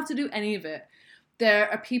 You don't have to do any of it.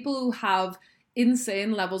 There are people who have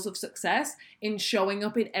insane levels of success in showing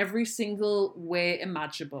up in every single way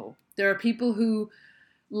imaginable. There are people who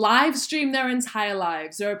live stream their entire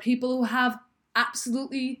lives. There are people who have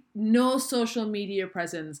absolutely no social media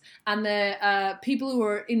presence. And there are people who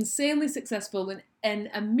are insanely successful in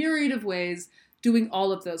a myriad of ways doing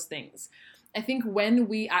all of those things. I think when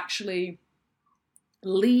we actually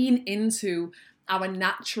lean into our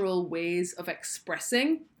natural ways of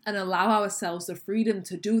expressing and allow ourselves the freedom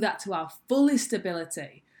to do that to our fullest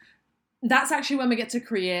ability, that's actually when we get to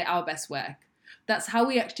create our best work. That's how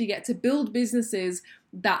we actually get to build businesses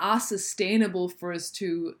that are sustainable for us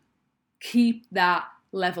to keep that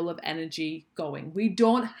level of energy going. We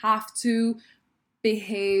don't have to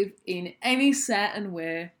behave in any certain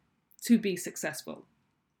way to be successful.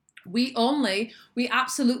 We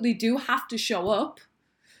absolutely do have to show up.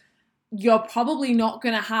 You're probably not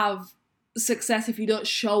going to have success if you don't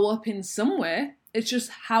show up in some way. It's just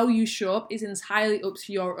how you show up is entirely up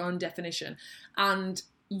to your own definition. And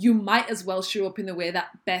you might as well show up in the way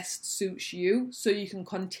that best suits you so you can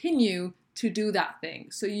continue to do that thing.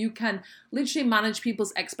 So you can literally manage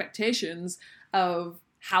people's expectations of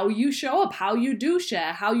how you show up, how you do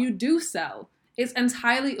share, how you do sell. It's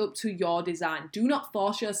entirely up to your design. Do not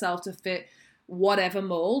force yourself to fit whatever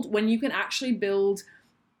mold when you can actually build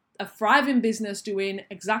a thriving business doing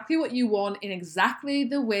exactly what you want in exactly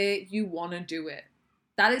the way you want to do it.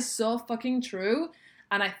 That is so fucking true.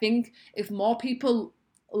 And I think if more people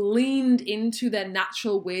leaned into their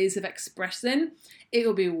natural ways of expressing, it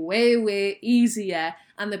will be way, way easier,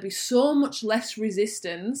 and there'll be so much less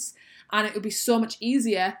resistance, and it will be so much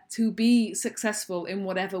easier to be successful in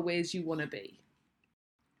whatever ways you want to be.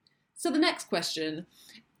 So the next question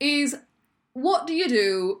is, what do you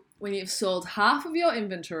do when you've sold half of your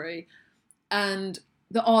inventory and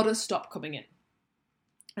the orders stop coming in?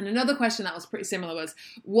 And another question that was pretty similar was,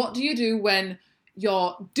 what do you do when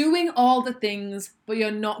you're doing all the things but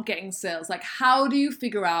you're not getting sales? Like, how do you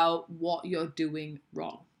figure out what you're doing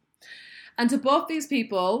wrong? And to both these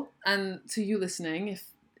people, and to you listening, if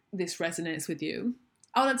this resonates with you,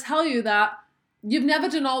 I want to tell you that you've never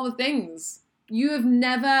done all the things. You've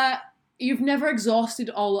never exhausted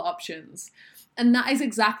all the options. And that is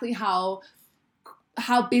exactly how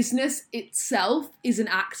business itself is an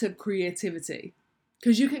act of creativity.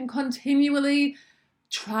 Because you can continually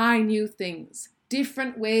try new things,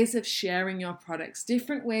 different ways of sharing your products,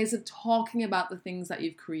 different ways of talking about the things that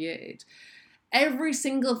you've created. Every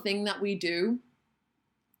single thing that we do,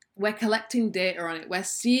 we're collecting data on it. We're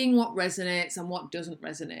seeing what resonates and what doesn't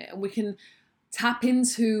resonate. And we can tap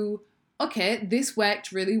into, okay, this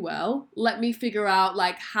worked really well. Let me figure out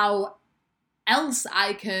like how else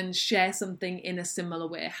I can share something in a similar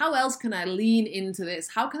way. How else can I lean into this?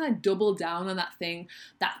 How can I double down on that thing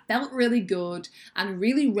that felt really good and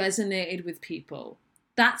really resonated with people?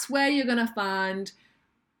 That's where you're going to find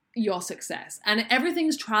your success. And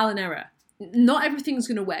everything's trial and error. Not everything's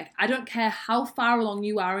going to work. I don't care how far along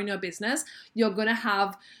you are in your business. You're going to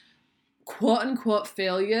have quote unquote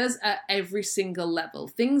failures at every single level.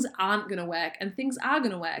 Things aren't going to work and things are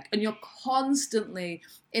going to work. And you're constantly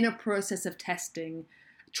in a process of testing,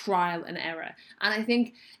 trial and error. And I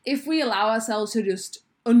think if we allow ourselves to just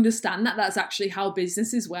understand that that's actually how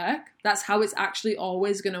businesses work, that's how it's actually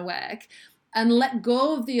always going to work, and let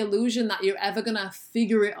go of the illusion that you're ever going to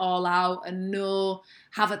figure it all out and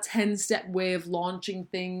have a 10-step way of launching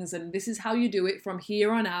things and this is how you do it from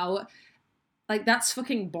here on out. Like, that's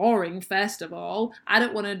fucking boring, first of all. I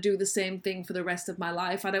don't want to do the same thing for the rest of my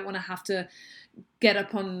life. I don't want to have to get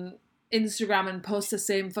up on Instagram and post the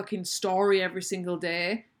same fucking story every single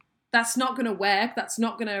day. That's not going to work. That's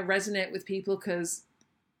not going to resonate with people because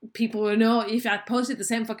people will know if I posted the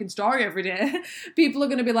same fucking story every day, people are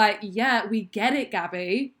going to be like, yeah, we get it,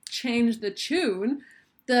 Gabby. Change the tune.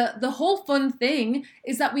 The whole fun thing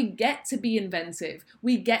is that we get to be inventive.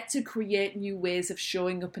 We get to create new ways of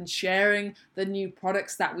showing up and sharing the new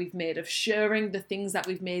products that we've made, of sharing the things that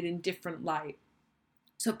we've made in different light.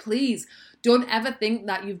 So please don't ever think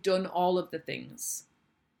that you've done all of the things.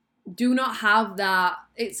 Do not have that.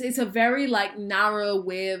 It's a very like narrow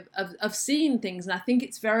way of seeing things. And I think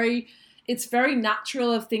it's very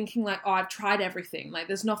natural of thinking like, oh, I've tried everything. Like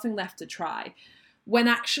there's nothing left to try. When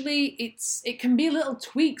actually it can be little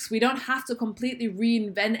tweaks. We don't have to completely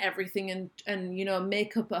reinvent everything and you know,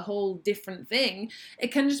 make up a whole different thing.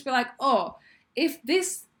 It can just be like, oh, if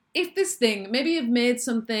this thing, maybe you've made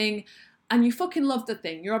something and you fucking love the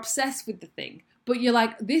thing, you're obsessed with the thing, but you're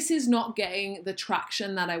like, this is not getting the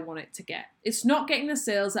traction that I want it to get. It's not getting the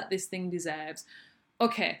sales that this thing deserves.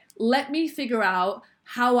 Okay, let me figure out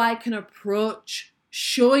how I can approach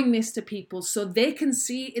showing this to people so they can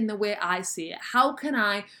see it in the way I see it. How can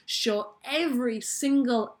I show every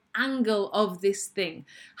single angle of this thing?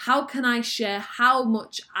 How can I share how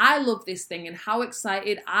much I love this thing and how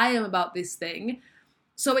excited I am about this thing?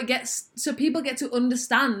 So people get to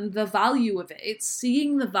understand the value of it. It's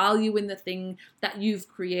seeing the value in the thing that you've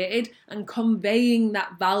created and conveying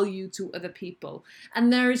that value to other people.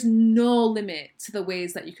 And there is no limit to the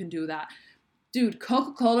ways that you can do that. Dude,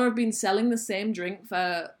 Coca-Cola have been selling the same drink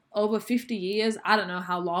for over 50 years. I don't know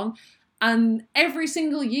how long. And every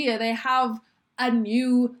single year they have a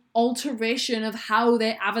new alteration of how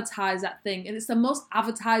they advertise that thing. And it's the most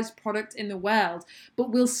advertised product in the world.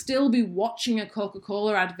 But we'll still be watching a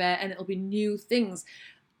Coca-Cola advert and it'll be new things.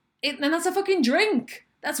 And that's a fucking drink.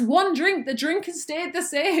 That's one drink. The drink has stayed the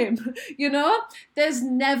same. You know? There's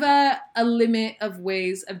never a limit of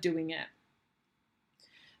ways of doing it.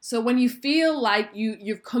 So when you feel like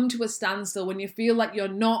you've come to a standstill, when you feel like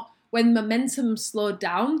when momentum slowed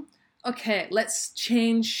down, okay, let's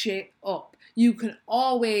change shit up. You can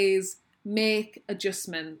always make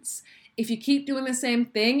adjustments. If you keep doing the same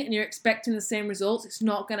thing and you're expecting the same results, it's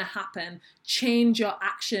not going to happen. Change your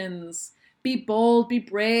actions. Be bold, be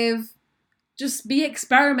brave. Just be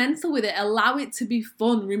experimental with it. Allow it to be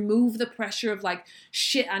fun. Remove the pressure of like,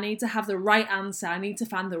 shit, I need to have the right answer. I need to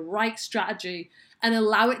find the right strategy. And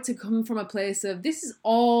allow it to come from a place of, this is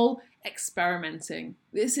all experimenting.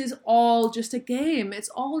 This is all just a game. It's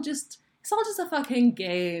all just a fucking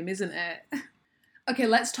game, isn't it? Okay,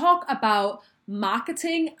 let's talk about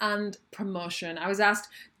marketing and promotion. I was asked,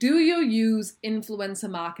 do you use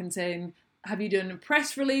influencer marketing? Have you done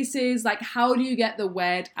press releases? Like, how do you get the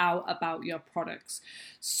word out about your products?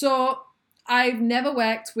 So I've never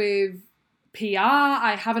worked with PR.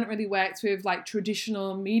 I haven't really worked with like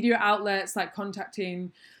traditional media outlets, like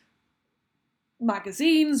contacting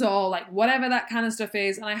magazines or like whatever that kind of stuff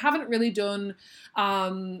is. And I haven't really done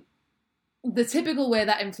the typical way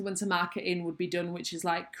that influencer marketing would be done, which is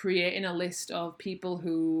like creating a list of people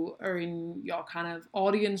who are in your kind of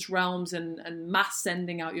audience realms and mass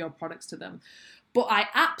sending out your products to them. But I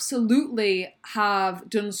absolutely have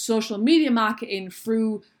done social media marketing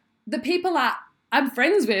through the people that I'm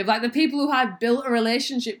friends with, like the people who I've built a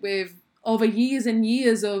relationship with over years and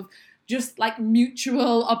years of just like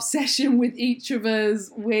mutual obsession with each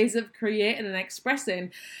other's ways of creating and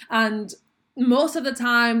expressing. And most of the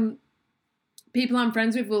time, people I'm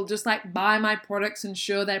friends with will just like buy my products and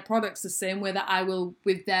show their products the same way that I will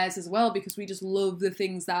with theirs as well, because we just love the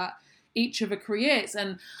things that each other creates.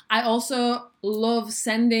 And I also love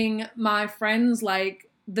sending my friends like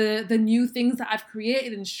the new things that I've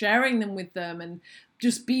created and sharing them with them and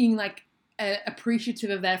just being like appreciative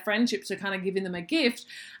of their friendship, so kind of giving them a gift.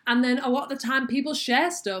 And then a lot of the time people share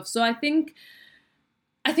stuff. So I think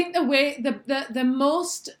the way the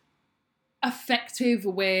most effective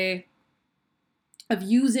way of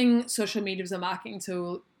using social media as a marketing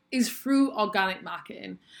tool is through organic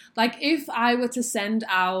marketing. Like if I were to send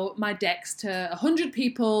out my decks to 100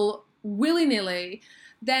 people willy-nilly,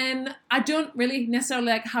 then I don't really necessarily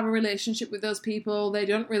like have a relationship with those people. They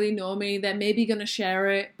don't really know me. They're maybe going to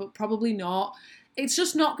share it, but probably not. It's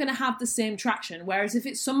just not going to have the same traction. Whereas if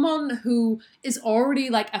it's someone who is already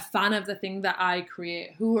like a fan of the thing that I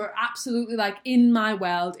create, who are absolutely like in my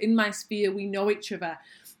world, in my sphere, we know each other,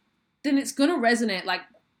 then it's going to resonate. Like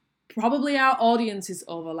probably our audiences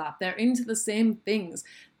overlap. They're into the same things.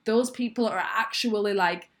 Those people are actually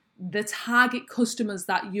like the target customers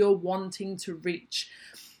that you're wanting to reach.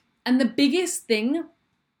 And the biggest thing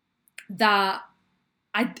that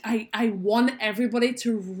I want everybody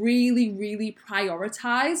to really, really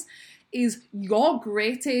prioritize is your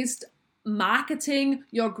greatest marketing,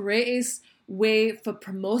 your greatest way for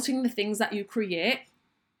promoting the things that you create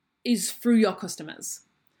is through your customers.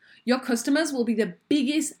 Your customers will be the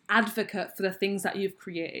biggest advocate for the things that you've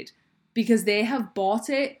created because they have bought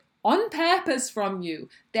it on purpose from you.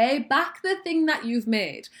 They back the thing that you've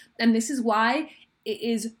made. And this is why it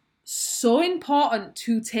is so important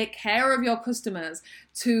to take care of your customers,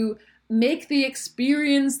 to make the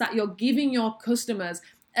experience that you're giving your customers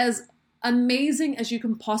as amazing as you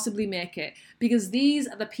can possibly make it, because these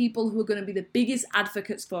are the people who are going to be the biggest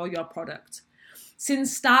advocates for your product.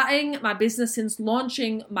 Since starting my business, since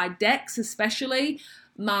launching my decks especially,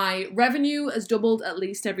 my revenue has doubled at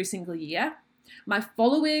least every single year. My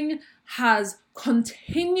following has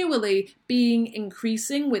continually been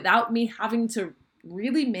increasing without me having to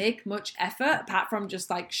really make much effort apart from just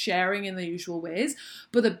like sharing in the usual ways.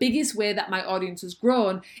 But the biggest way that my audience has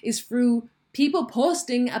grown is through people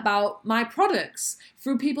posting about my products,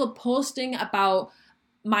 through people posting about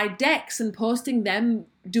my decks and posting them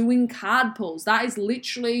doing card pulls. That is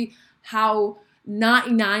literally how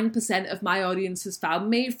 99% of my audience has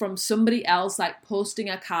found me, from somebody else like posting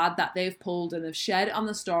a card that they've pulled and they've shared it on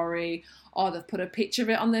the story, or they've put a picture of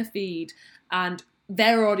it on their feed and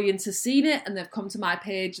their audience has seen it and they've come to my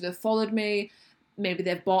page, they've followed me, maybe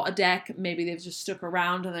they've bought a deck, maybe they've just stuck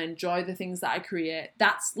around and enjoy the things that I create.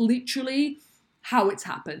 That's literally how it's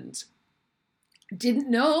happened. Didn't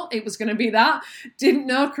know it was going to be that. Didn't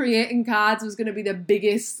know creating cards was going to be the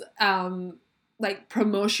biggest like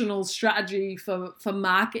promotional strategy for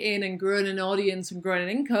marketing and growing an audience and growing an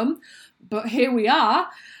income. But here we are.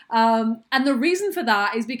 And the reason for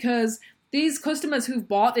that is because these customers who've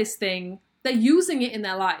bought this thing, they're using it in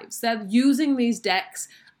their lives. They're using these decks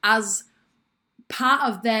as part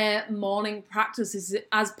of their morning practices,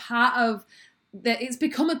 as part of it's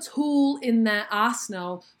become a tool in their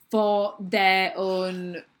arsenal for their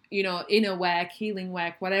own, inner work, healing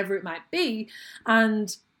work, whatever it might be.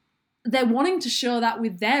 And they're wanting to show that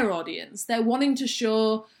with their audience. They're wanting to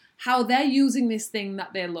show how they're using this thing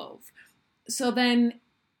that they love. So then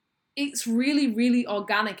it's really, really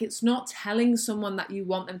organic. It's not telling someone that you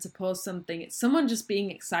want them to post something. It's someone just being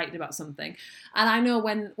excited about something. And I know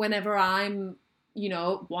whenever I'm,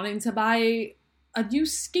 wanting to buy a new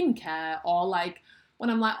skincare, or like when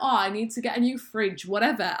I'm like, oh, I need to get a new fridge,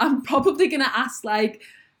 whatever, I'm probably going to ask like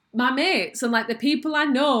my mates and like the people I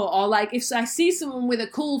know, or like if I see someone with a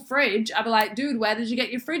cool fridge, I'd be like, dude, where did you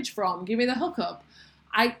get your fridge from? Give me the hookup.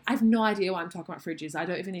 I have no idea why I'm talking about fridges. I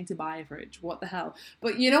don't even need to buy a fridge. What the hell?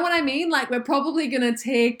 But you know what I mean? Like we're probably going to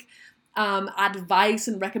take advice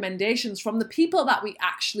and recommendations from the people that we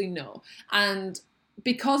actually know. And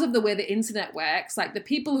because of the way the internet works, like the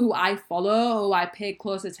people who I follow, who I pay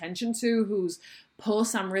close attention to, whose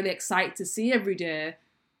posts I'm really excited to see every day,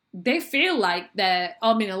 they feel like a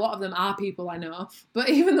lot of them are people I know, but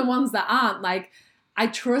even the ones that aren't, like, I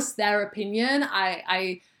trust their opinion.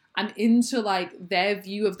 I'm into like their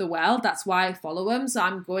view of the world. That's why I follow them. So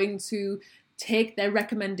I'm going to take their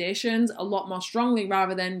recommendations a lot more strongly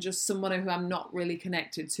rather than just someone who I'm not really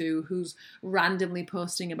connected to, who's randomly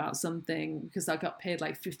posting about something because I got paid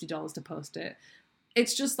like $50 to post it.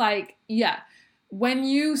 It's just like, yeah, when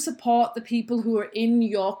you support the people who are in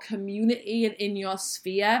your community and in your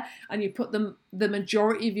sphere, and you put the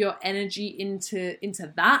majority of your energy into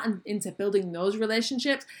that and into building those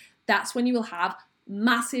relationships, that's when you will have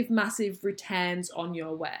massive, massive returns on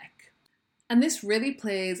your work. And this really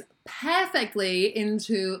plays perfectly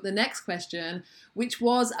into the next question, which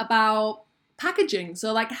was about packaging.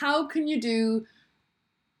 So like, how can you do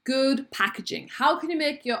good packaging? How can you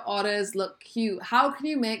make your orders look cute? How can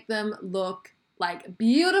you make them look like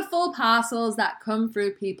beautiful parcels that come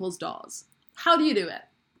through people's doors? How do you do it?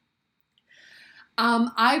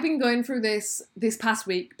 I've been going through this past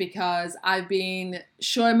week because I've been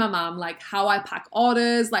showing my mom like how I pack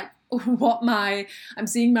orders, like I'm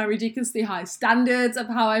seeing my ridiculously high standards of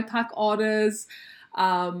how I pack orders.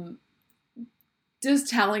 just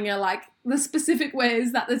telling her like the specific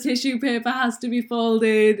ways that the tissue paper has to be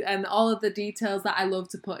folded and all of the details that I love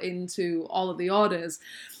to put into all of the orders.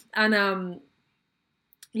 And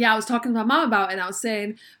I was talking to my mum about it, and I was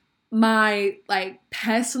saying my like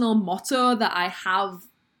personal motto that I have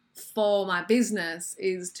for my business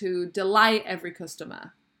is to delight every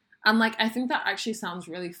customer. And like, I think that actually sounds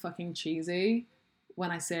really fucking cheesy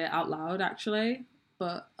when I say it out loud, actually.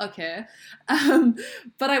 But okay.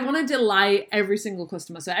 But I want to delight every single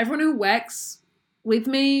customer. So everyone who works with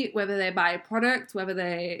me, whether they buy a product, whether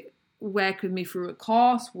they work with me through a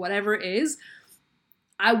course, whatever it is,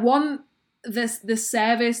 I want the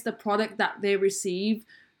service, the product that they receive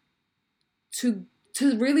to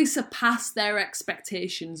really surpass their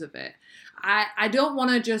expectations of it. I don't want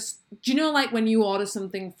to just, do you know, like when you order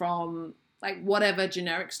something from like whatever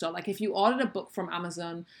generic store, like if you ordered a book from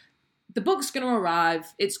Amazon, the book's going to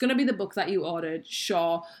arrive. It's going to be the book that you ordered,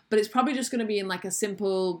 sure, but it's probably just going to be in like a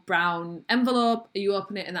simple brown envelope. You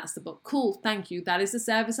open it and that's the book. Cool, thank you. That is the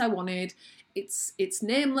service I wanted. It's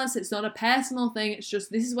nameless. It's not a personal thing. It's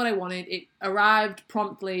just, this is what I wanted. It arrived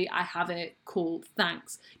promptly. I have it. Cool,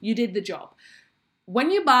 thanks. You did the job.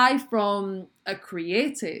 When you buy from a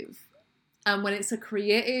creative, and when it's a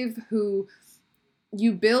creative who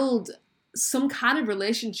you build some kind of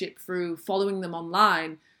relationship through following them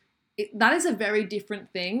online, that is a very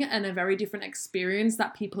different thing and a very different experience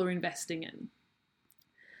that people are investing in.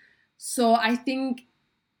 So I think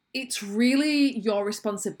it's really your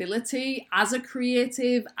responsibility as a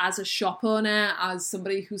creative, as a shop owner, as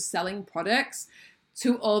somebody who's selling products,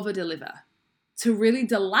 to over-deliver, to really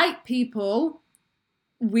delight people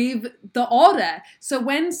with the order. So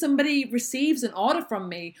when somebody receives an order from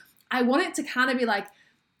me, I want it to kind of be like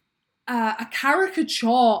a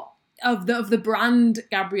caricature of the brand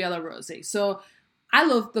Gabriella Rossi. So I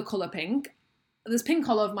love the colour pink. There's pink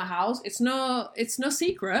all over my house. It's no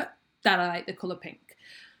secret that I like the colour pink.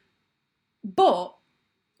 But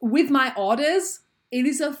with my orders, it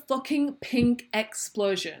is a fucking pink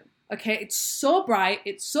explosion. Okay, it's so bright,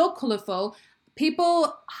 it's so colourful.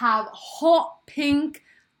 People have hot pink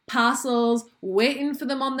parcels waiting for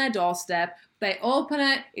them on their doorstep. They open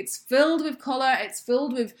it, it's filled with colour, it's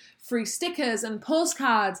filled with free stickers and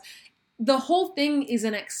postcards. The whole thing is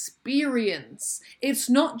an experience. It's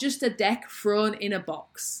not just a deck thrown in a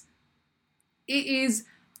box. It is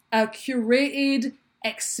a curated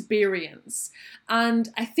experience. And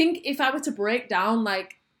I think if I were to break down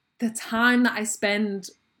like the time that I spend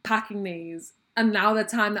packing these, and now the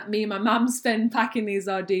time that me and my mum spend packing these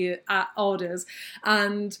orders,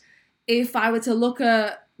 and if I were to look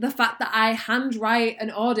at the fact that I handwrite a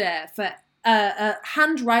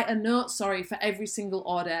note for every single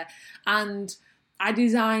order, and I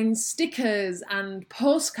design stickers and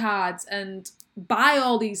postcards and buy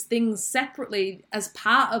all these things separately as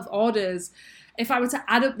part of orders. If I were to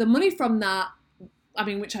add up the money from that, I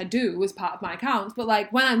mean, which I do as part of my account, but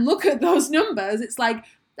like when I look at those numbers, it's like,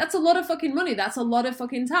 that's a lot of fucking money. That's a lot of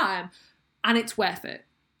fucking time. And it's worth it.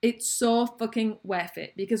 It's so fucking worth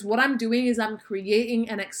it, because what I'm doing is I'm creating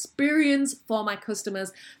an experience for my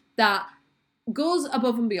customers that goes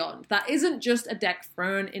above and beyond. That isn't just a deck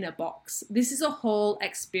thrown in a box. This is a whole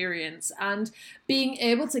experience, and being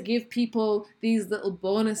able to give people these little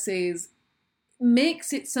bonuses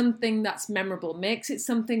makes it something that's memorable, makes it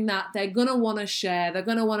something that they're going to want to share, they're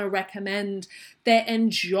going to want to recommend, they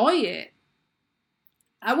enjoy it.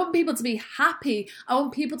 I want people to be happy. I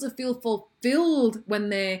want people to feel fulfilled when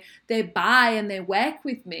they buy and they work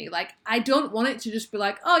with me. Like, I don't want it to just be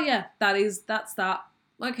like, oh yeah, that's that.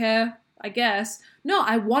 Okay, I guess. No,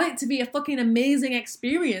 I want it to be a fucking amazing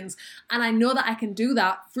experience. And I know that I can do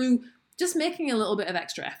that through just making a little bit of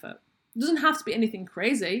extra effort. It doesn't have to be anything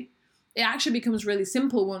crazy. It actually becomes really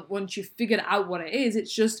simple once you've figured out what it is.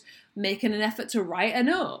 It's just making an effort to write a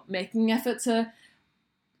note, making an effort to,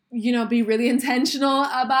 be really intentional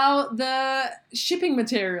about the shipping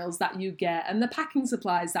materials that you get and the packing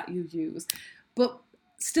supplies that you use, but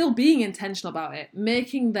still being intentional about it,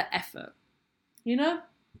 making the effort,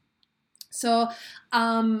 So,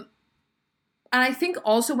 and I think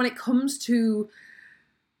also when it comes to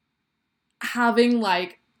having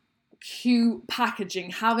like cute packaging,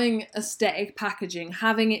 having aesthetic packaging,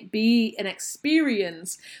 having it be an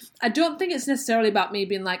experience, I don't think it's necessarily about me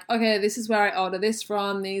being like, okay, this is where I order this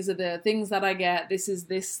from, these are the things that I get, this is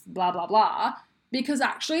this, blah, blah, blah. Because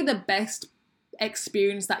actually the best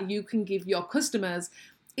experience that you can give your customers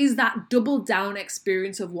is that double down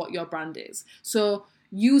experience of what your brand is. So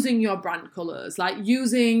using your brand colors, like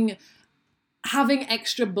having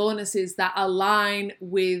extra bonuses that align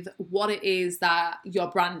with what it is that your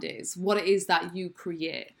brand is, what it is that you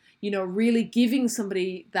create. really giving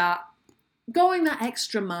somebody that, going that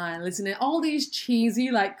extra mile, isn't it? All these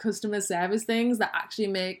cheesy like customer service things that actually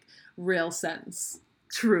make real sense,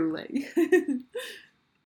 truly.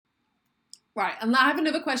 Right, and I have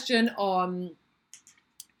another question on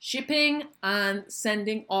shipping and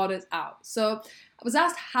sending orders out. So I was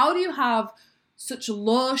asked, how do you have such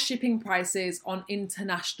low shipping prices on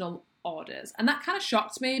international orders? And that kind of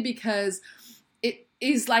shocked me because it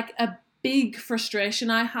is like a big frustration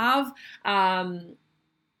I have,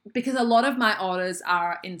 because a lot of my orders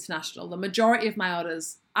are international. The majority of my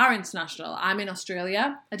orders are international. I'm in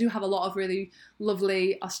Australia. I do have a lot of really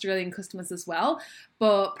lovely Australian customers as well,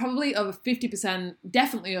 but probably over 50%,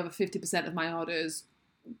 definitely over 50% of my orders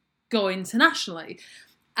go internationally.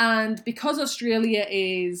 And because Australia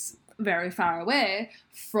is very far away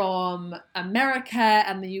from America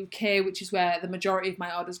and the UK, which is where the majority of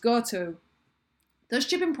my orders go to, those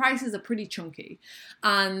shipping prices are pretty chunky.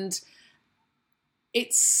 And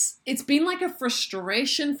it's been like a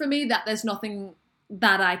frustration for me that there's nothing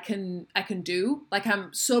that I can do. Like,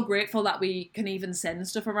 I'm so grateful that we can even send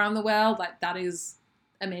stuff around the world. Like, that is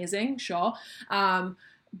amazing, sure.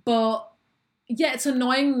 But yeah, it's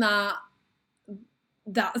annoying that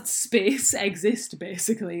space exists,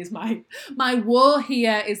 basically, is my woe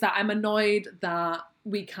here, is that I'm annoyed that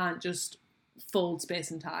we can't just fold space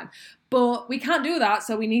and time. But we can't do that,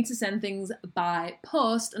 so we need to send things by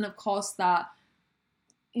post, and of course that,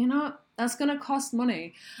 that's going to cost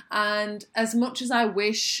money. And as much as I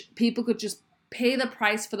wish people could just pay the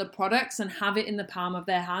price for the products and have it in the palm of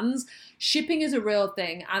their hands, shipping is a real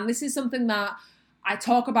thing. And this is something that I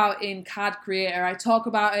talk about in Card Creator. I talk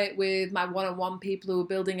about it with my one-on-one people who are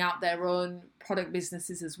building out their own product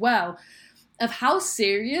businesses as well, of how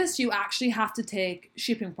serious you actually have to take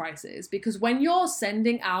shipping prices. Because when you're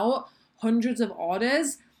sending out hundreds of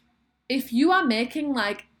orders, if you are making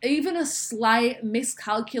like even a slight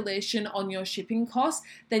miscalculation on your shipping costs,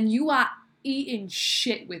 then you are eating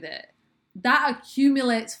shit with it. That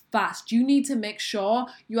accumulates fast. You need to make sure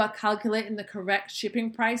you are calculating the correct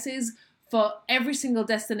shipping prices for every single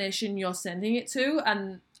destination you're sending it to.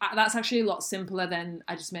 And that's actually a lot simpler than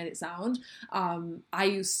I just made it sound. I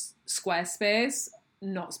use Squarespace.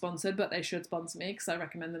 Not sponsored, but they should sponsor me because I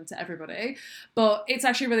recommend them to everybody. But it's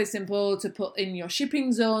actually really simple to put in your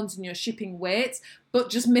shipping zones and your shipping weights, but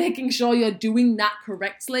just making sure you're doing that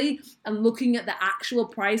correctly and looking at the actual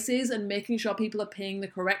prices and making sure people are paying the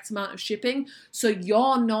correct amount of shipping, so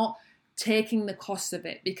you're not taking the cost of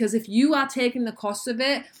it. Because if you are taking the cost of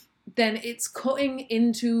it, then it's cutting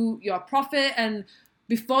into your profit, and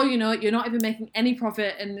before you know it, you're not even making any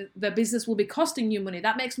profit and the business will be costing you money.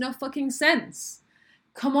 That makes no fucking sense.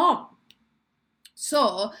 Come on.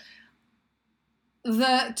 So,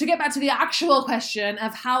 to get back to the actual question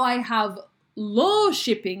of how I have low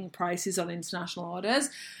shipping prices on international orders,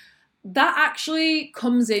 that actually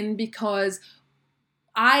comes in because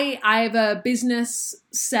I have a business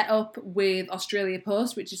set up with Australia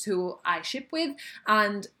Post, which is who I ship with.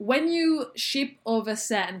 And when you ship over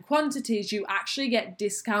certain quantities, you actually get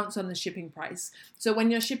discounts on the shipping price. So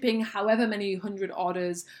when you're shipping however many 100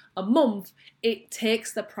 orders a month, it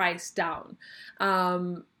takes the price down.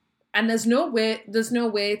 And there's no way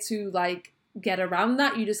to like get around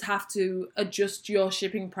that. You just have to adjust your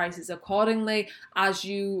shipping prices accordingly as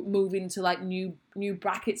you move into like new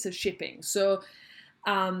brackets of shipping. So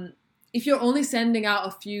if you're only sending out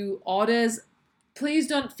a few orders, please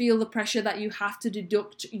don't feel the pressure that you have to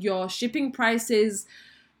deduct your shipping prices.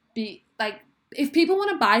 If people want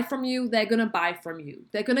to buy from you, they're going to buy from you.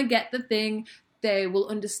 They're going to get the thing. They will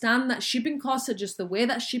understand that shipping costs are just the way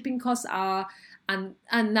that shipping costs are, and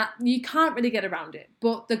that you can't really get around it.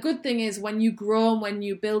 But the good thing is, when you grow and when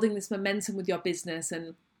you're building this momentum with your business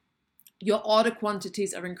and your order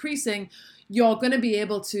quantities are increasing, you're going to be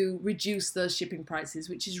able to reduce those shipping prices,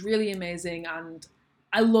 which is really amazing. And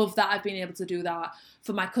I love that I've been able to do that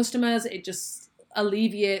for my customers. It just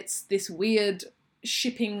alleviates this weird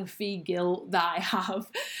shipping fee guilt that I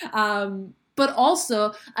have. But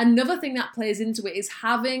also, another thing that plays into it is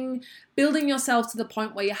building yourself to the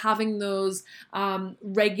point where you're having those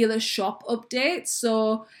regular shop updates.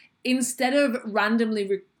 So instead of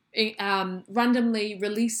randomly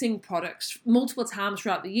releasing products multiple times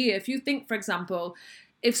throughout the year, if you think, for example,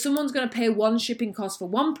 if someone's going to pay one shipping cost for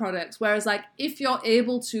one product, whereas like if you're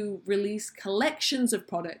able to release collections of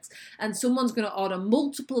products and someone's going to order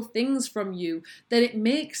multiple things from you, then it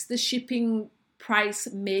makes the shipping price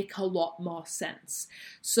make a lot more sense.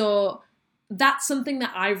 So that's something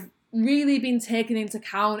that I've really been taking into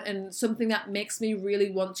account, and something that makes me really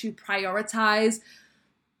want to prioritize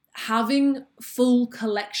having full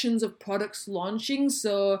collections of products launching.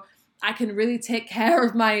 So I can really take care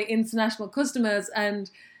of my international customers and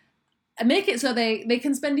make it so they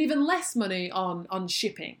can spend even less money on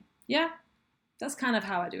shipping. Yeah, that's kind of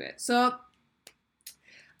how I do it. So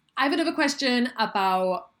I have another question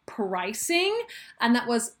about pricing, and that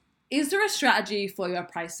was, is there a strategy for your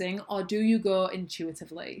pricing, or do you go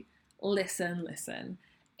intuitively? Listen.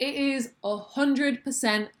 It is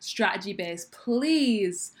 100% strategy based.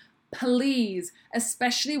 Please,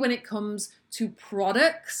 especially when it comes to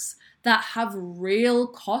products that have real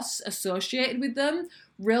costs associated with them,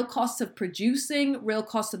 real costs of producing, real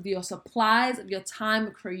costs of your supplies, of your time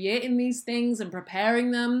of creating these things and preparing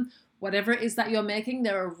them, whatever it is that you're making,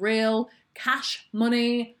 there are real cash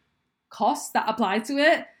money costs that apply to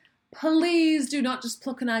it. Please do not just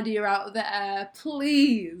pluck an idea out of the air,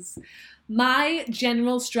 please. My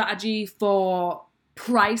general strategy for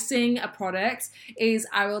pricing a product is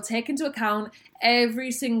I will take into account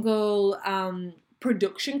every single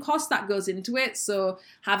production cost that goes into it. So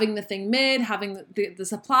having the thing made, having the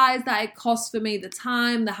supplies that it costs for me, the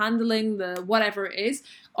time, the handling, the whatever it is,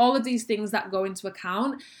 all of these things that go into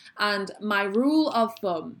account. And my rule of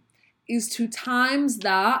thumb is to times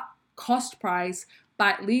that cost price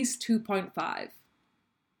by at least 2.5.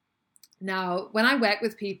 Now, when I work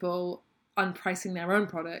with people on pricing their own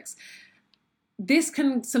products, this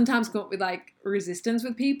can sometimes come up with like resistance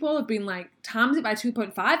with people of being like, times it by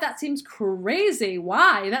 2.5? That seems crazy.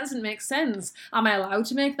 Why? That doesn't make sense. Am I allowed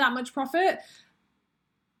to make that much profit?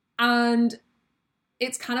 And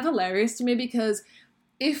it's kind of hilarious to me because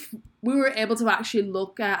if we were able to actually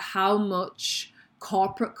look at how much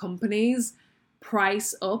corporate companies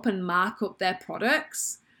price up and mark up their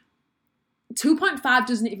products, 2.5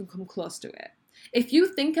 doesn't even come close to it. If you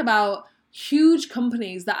think about huge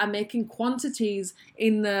companies that are making quantities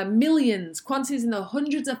in the millions, quantities in the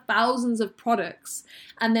hundreds of thousands of products,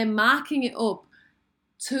 and they're marking it up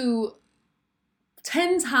to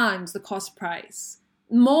 10 times the cost price,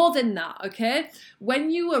 more than that, okay? When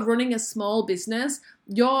you are running a small business,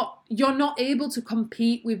 you're not able to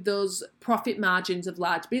compete with those profit margins of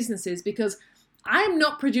large businesses because I'm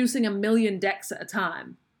not producing 1 million decks at a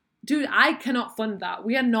time. Dude, I cannot fund that.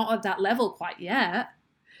 We are not at that level quite yet.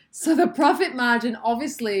 So the profit margin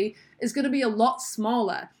obviously is going to be a lot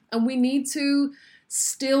smaller, and we need to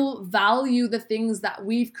still value the things that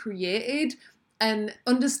we've created and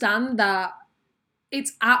understand that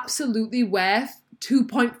it's absolutely worth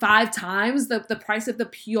 2.5 times the price of the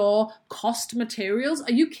pure cost materials.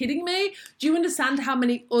 Are you kidding me? Do you understand how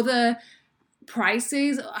many other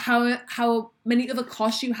prices, how many other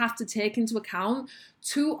costs you have to take into account?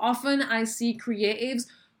 Too often I see creatives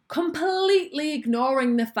completely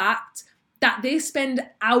ignoring the fact that they spend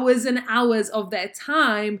hours and hours of their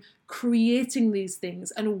time creating these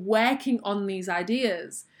things and working on these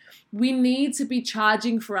ideas. We need to be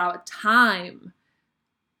charging for our time.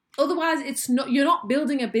 Otherwise, you're not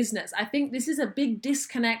building a business. I think this is a big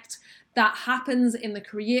disconnect that happens in the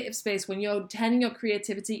creative space when you're turning your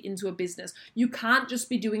creativity into a business. You can't just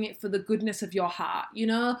be doing it for the goodness of your heart, you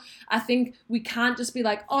know? I think we can't just be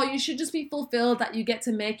like, oh, you should just be fulfilled that you get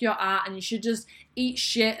to make your art and you should just eat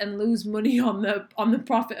shit and lose money on the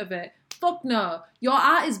profit of it. Fuck no. Your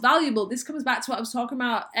art is valuable. This comes back to what I was talking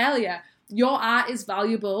about earlier. Your art is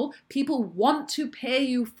valuable. People want to pay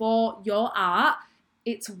you for your art.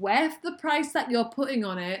 It's worth the price that you're putting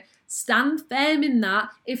on it. Stand firm in that.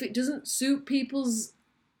 If it doesn't suit people's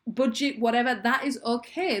budget, whatever, that is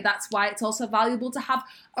okay. That's why it's also valuable to have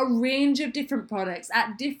a range of different products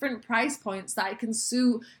at different price points that it can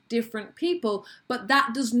suit different people. But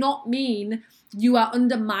that does not mean you are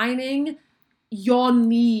undermining your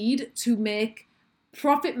need to make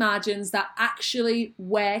profit margins that actually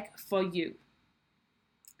work for you.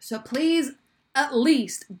 So please, at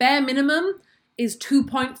least, bare minimum is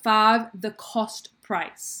 2.5 the cost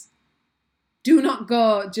price. Do not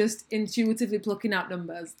go just intuitively plucking out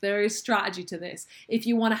numbers. There is strategy to this. If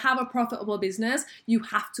you want to have a profitable business, you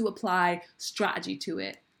have to apply strategy to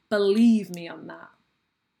it. Believe me on that.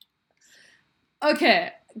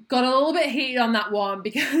 Okay, got a little bit heated on that one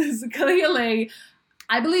because clearly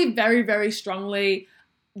I believe very, very strongly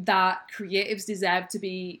that creatives deserve to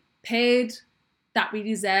be paid, that we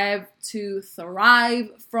deserve to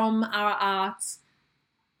thrive from our art.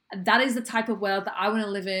 That is the type of world that I want to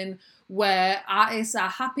live in, where artists are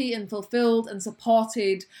happy and fulfilled and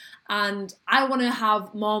supported, and I want to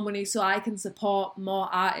have more money so I can support more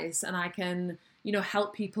artists and I can,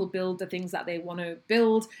 help people build the things that they want to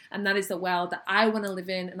build. And that is the world that I want to live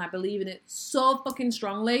in, and I believe in it so fucking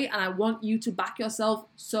strongly, and I want you to back yourself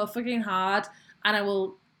so fucking hard, and I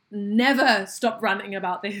will never stop ranting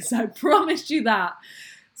about this. I promise you that.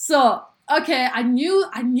 So, Okay, I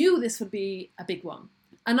knew this would be a big one.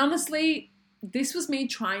 And honestly, this was me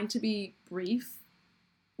trying to be brief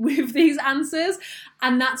with these answers.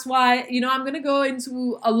 And that's why, I'm going to go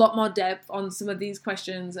into a lot more depth on some of these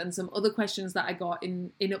questions and some other questions that I got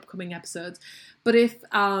in upcoming episodes. But if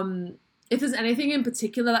there's anything in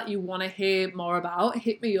particular that you want to hear more about,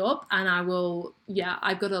 hit me up and I will,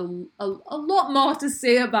 I've got a lot more to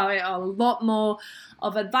say about it, a lot more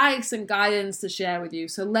of advice and guidance to share with you.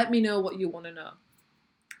 So let me know what you want to know.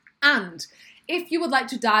 And if you would like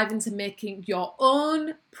to dive into making your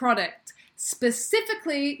own product,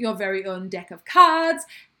 specifically your very own deck of cards,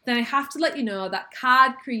 then I have to let you know that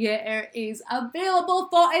Card Creator is available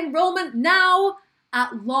for enrollment now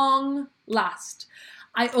at long last.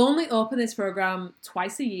 I only open this program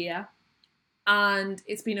twice a year and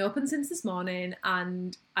it's been open since this morning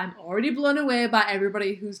and I'm already blown away by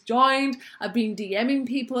everybody who's joined. I've been DMing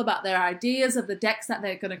people about their ideas of the decks that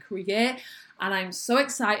they're going to create and I'm so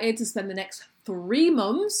excited to spend the next 3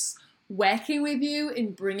 months working with you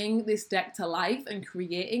in bringing this deck to life and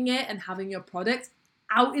creating it and having your product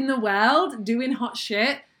out in the world, doing hot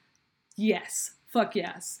shit. Yes, fuck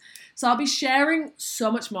yes. So I'll be sharing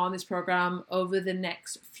so much more on this program over the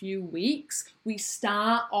next few weeks. We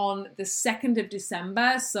start on the 2nd of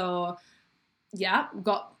December, so yeah,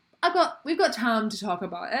 we've got time to talk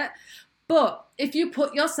about it. But if you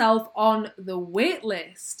put yourself on the wait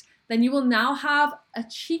list, then you will now have a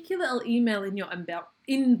cheeky little email in your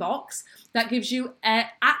inbox that gives you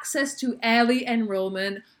access to early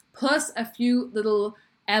enrollment plus a few little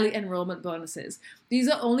early enrollment bonuses. These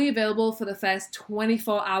are only available for the first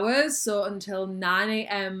 24 hours, so until 9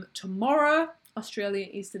 a.m. tomorrow,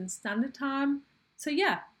 Australian Eastern Standard Time. So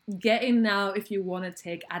yeah, get in now if you want to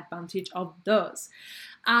take advantage of those.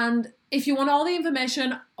 And if you want all the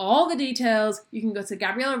information, all the details, you can go to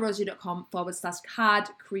GabriellaRosie.com/card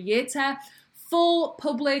creator. Full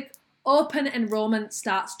public open enrollment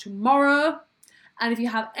starts tomorrow. And if you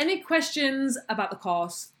have any questions about the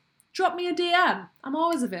course, drop me a DM. I'm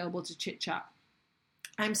always available to chit chat.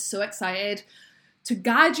 I'm so excited to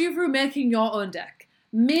guide you through making your own deck.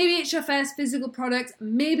 Maybe it's your first physical product.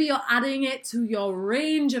 Maybe you're adding it to your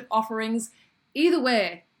range of offerings. Either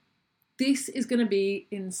way, this is going to be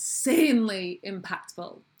insanely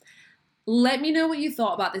impactful. Let me know what you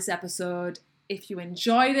thought about this episode. If you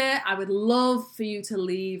enjoyed it, I would love for you to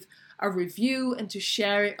leave a review and to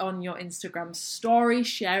share it on your Instagram story,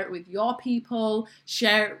 share it with your people,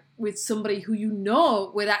 share it with somebody who you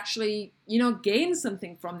know would actually, gain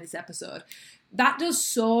something from this episode. That does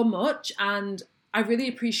so much and I really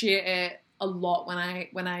appreciate it a lot when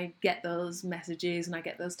I get those messages and I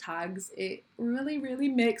get those tags. It really, really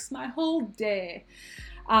makes my whole day.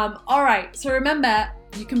 All right, so remember,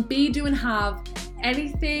 you can be, do, and have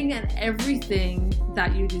anything and everything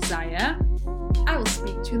that you desire. I will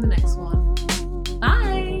speak to you in the next one.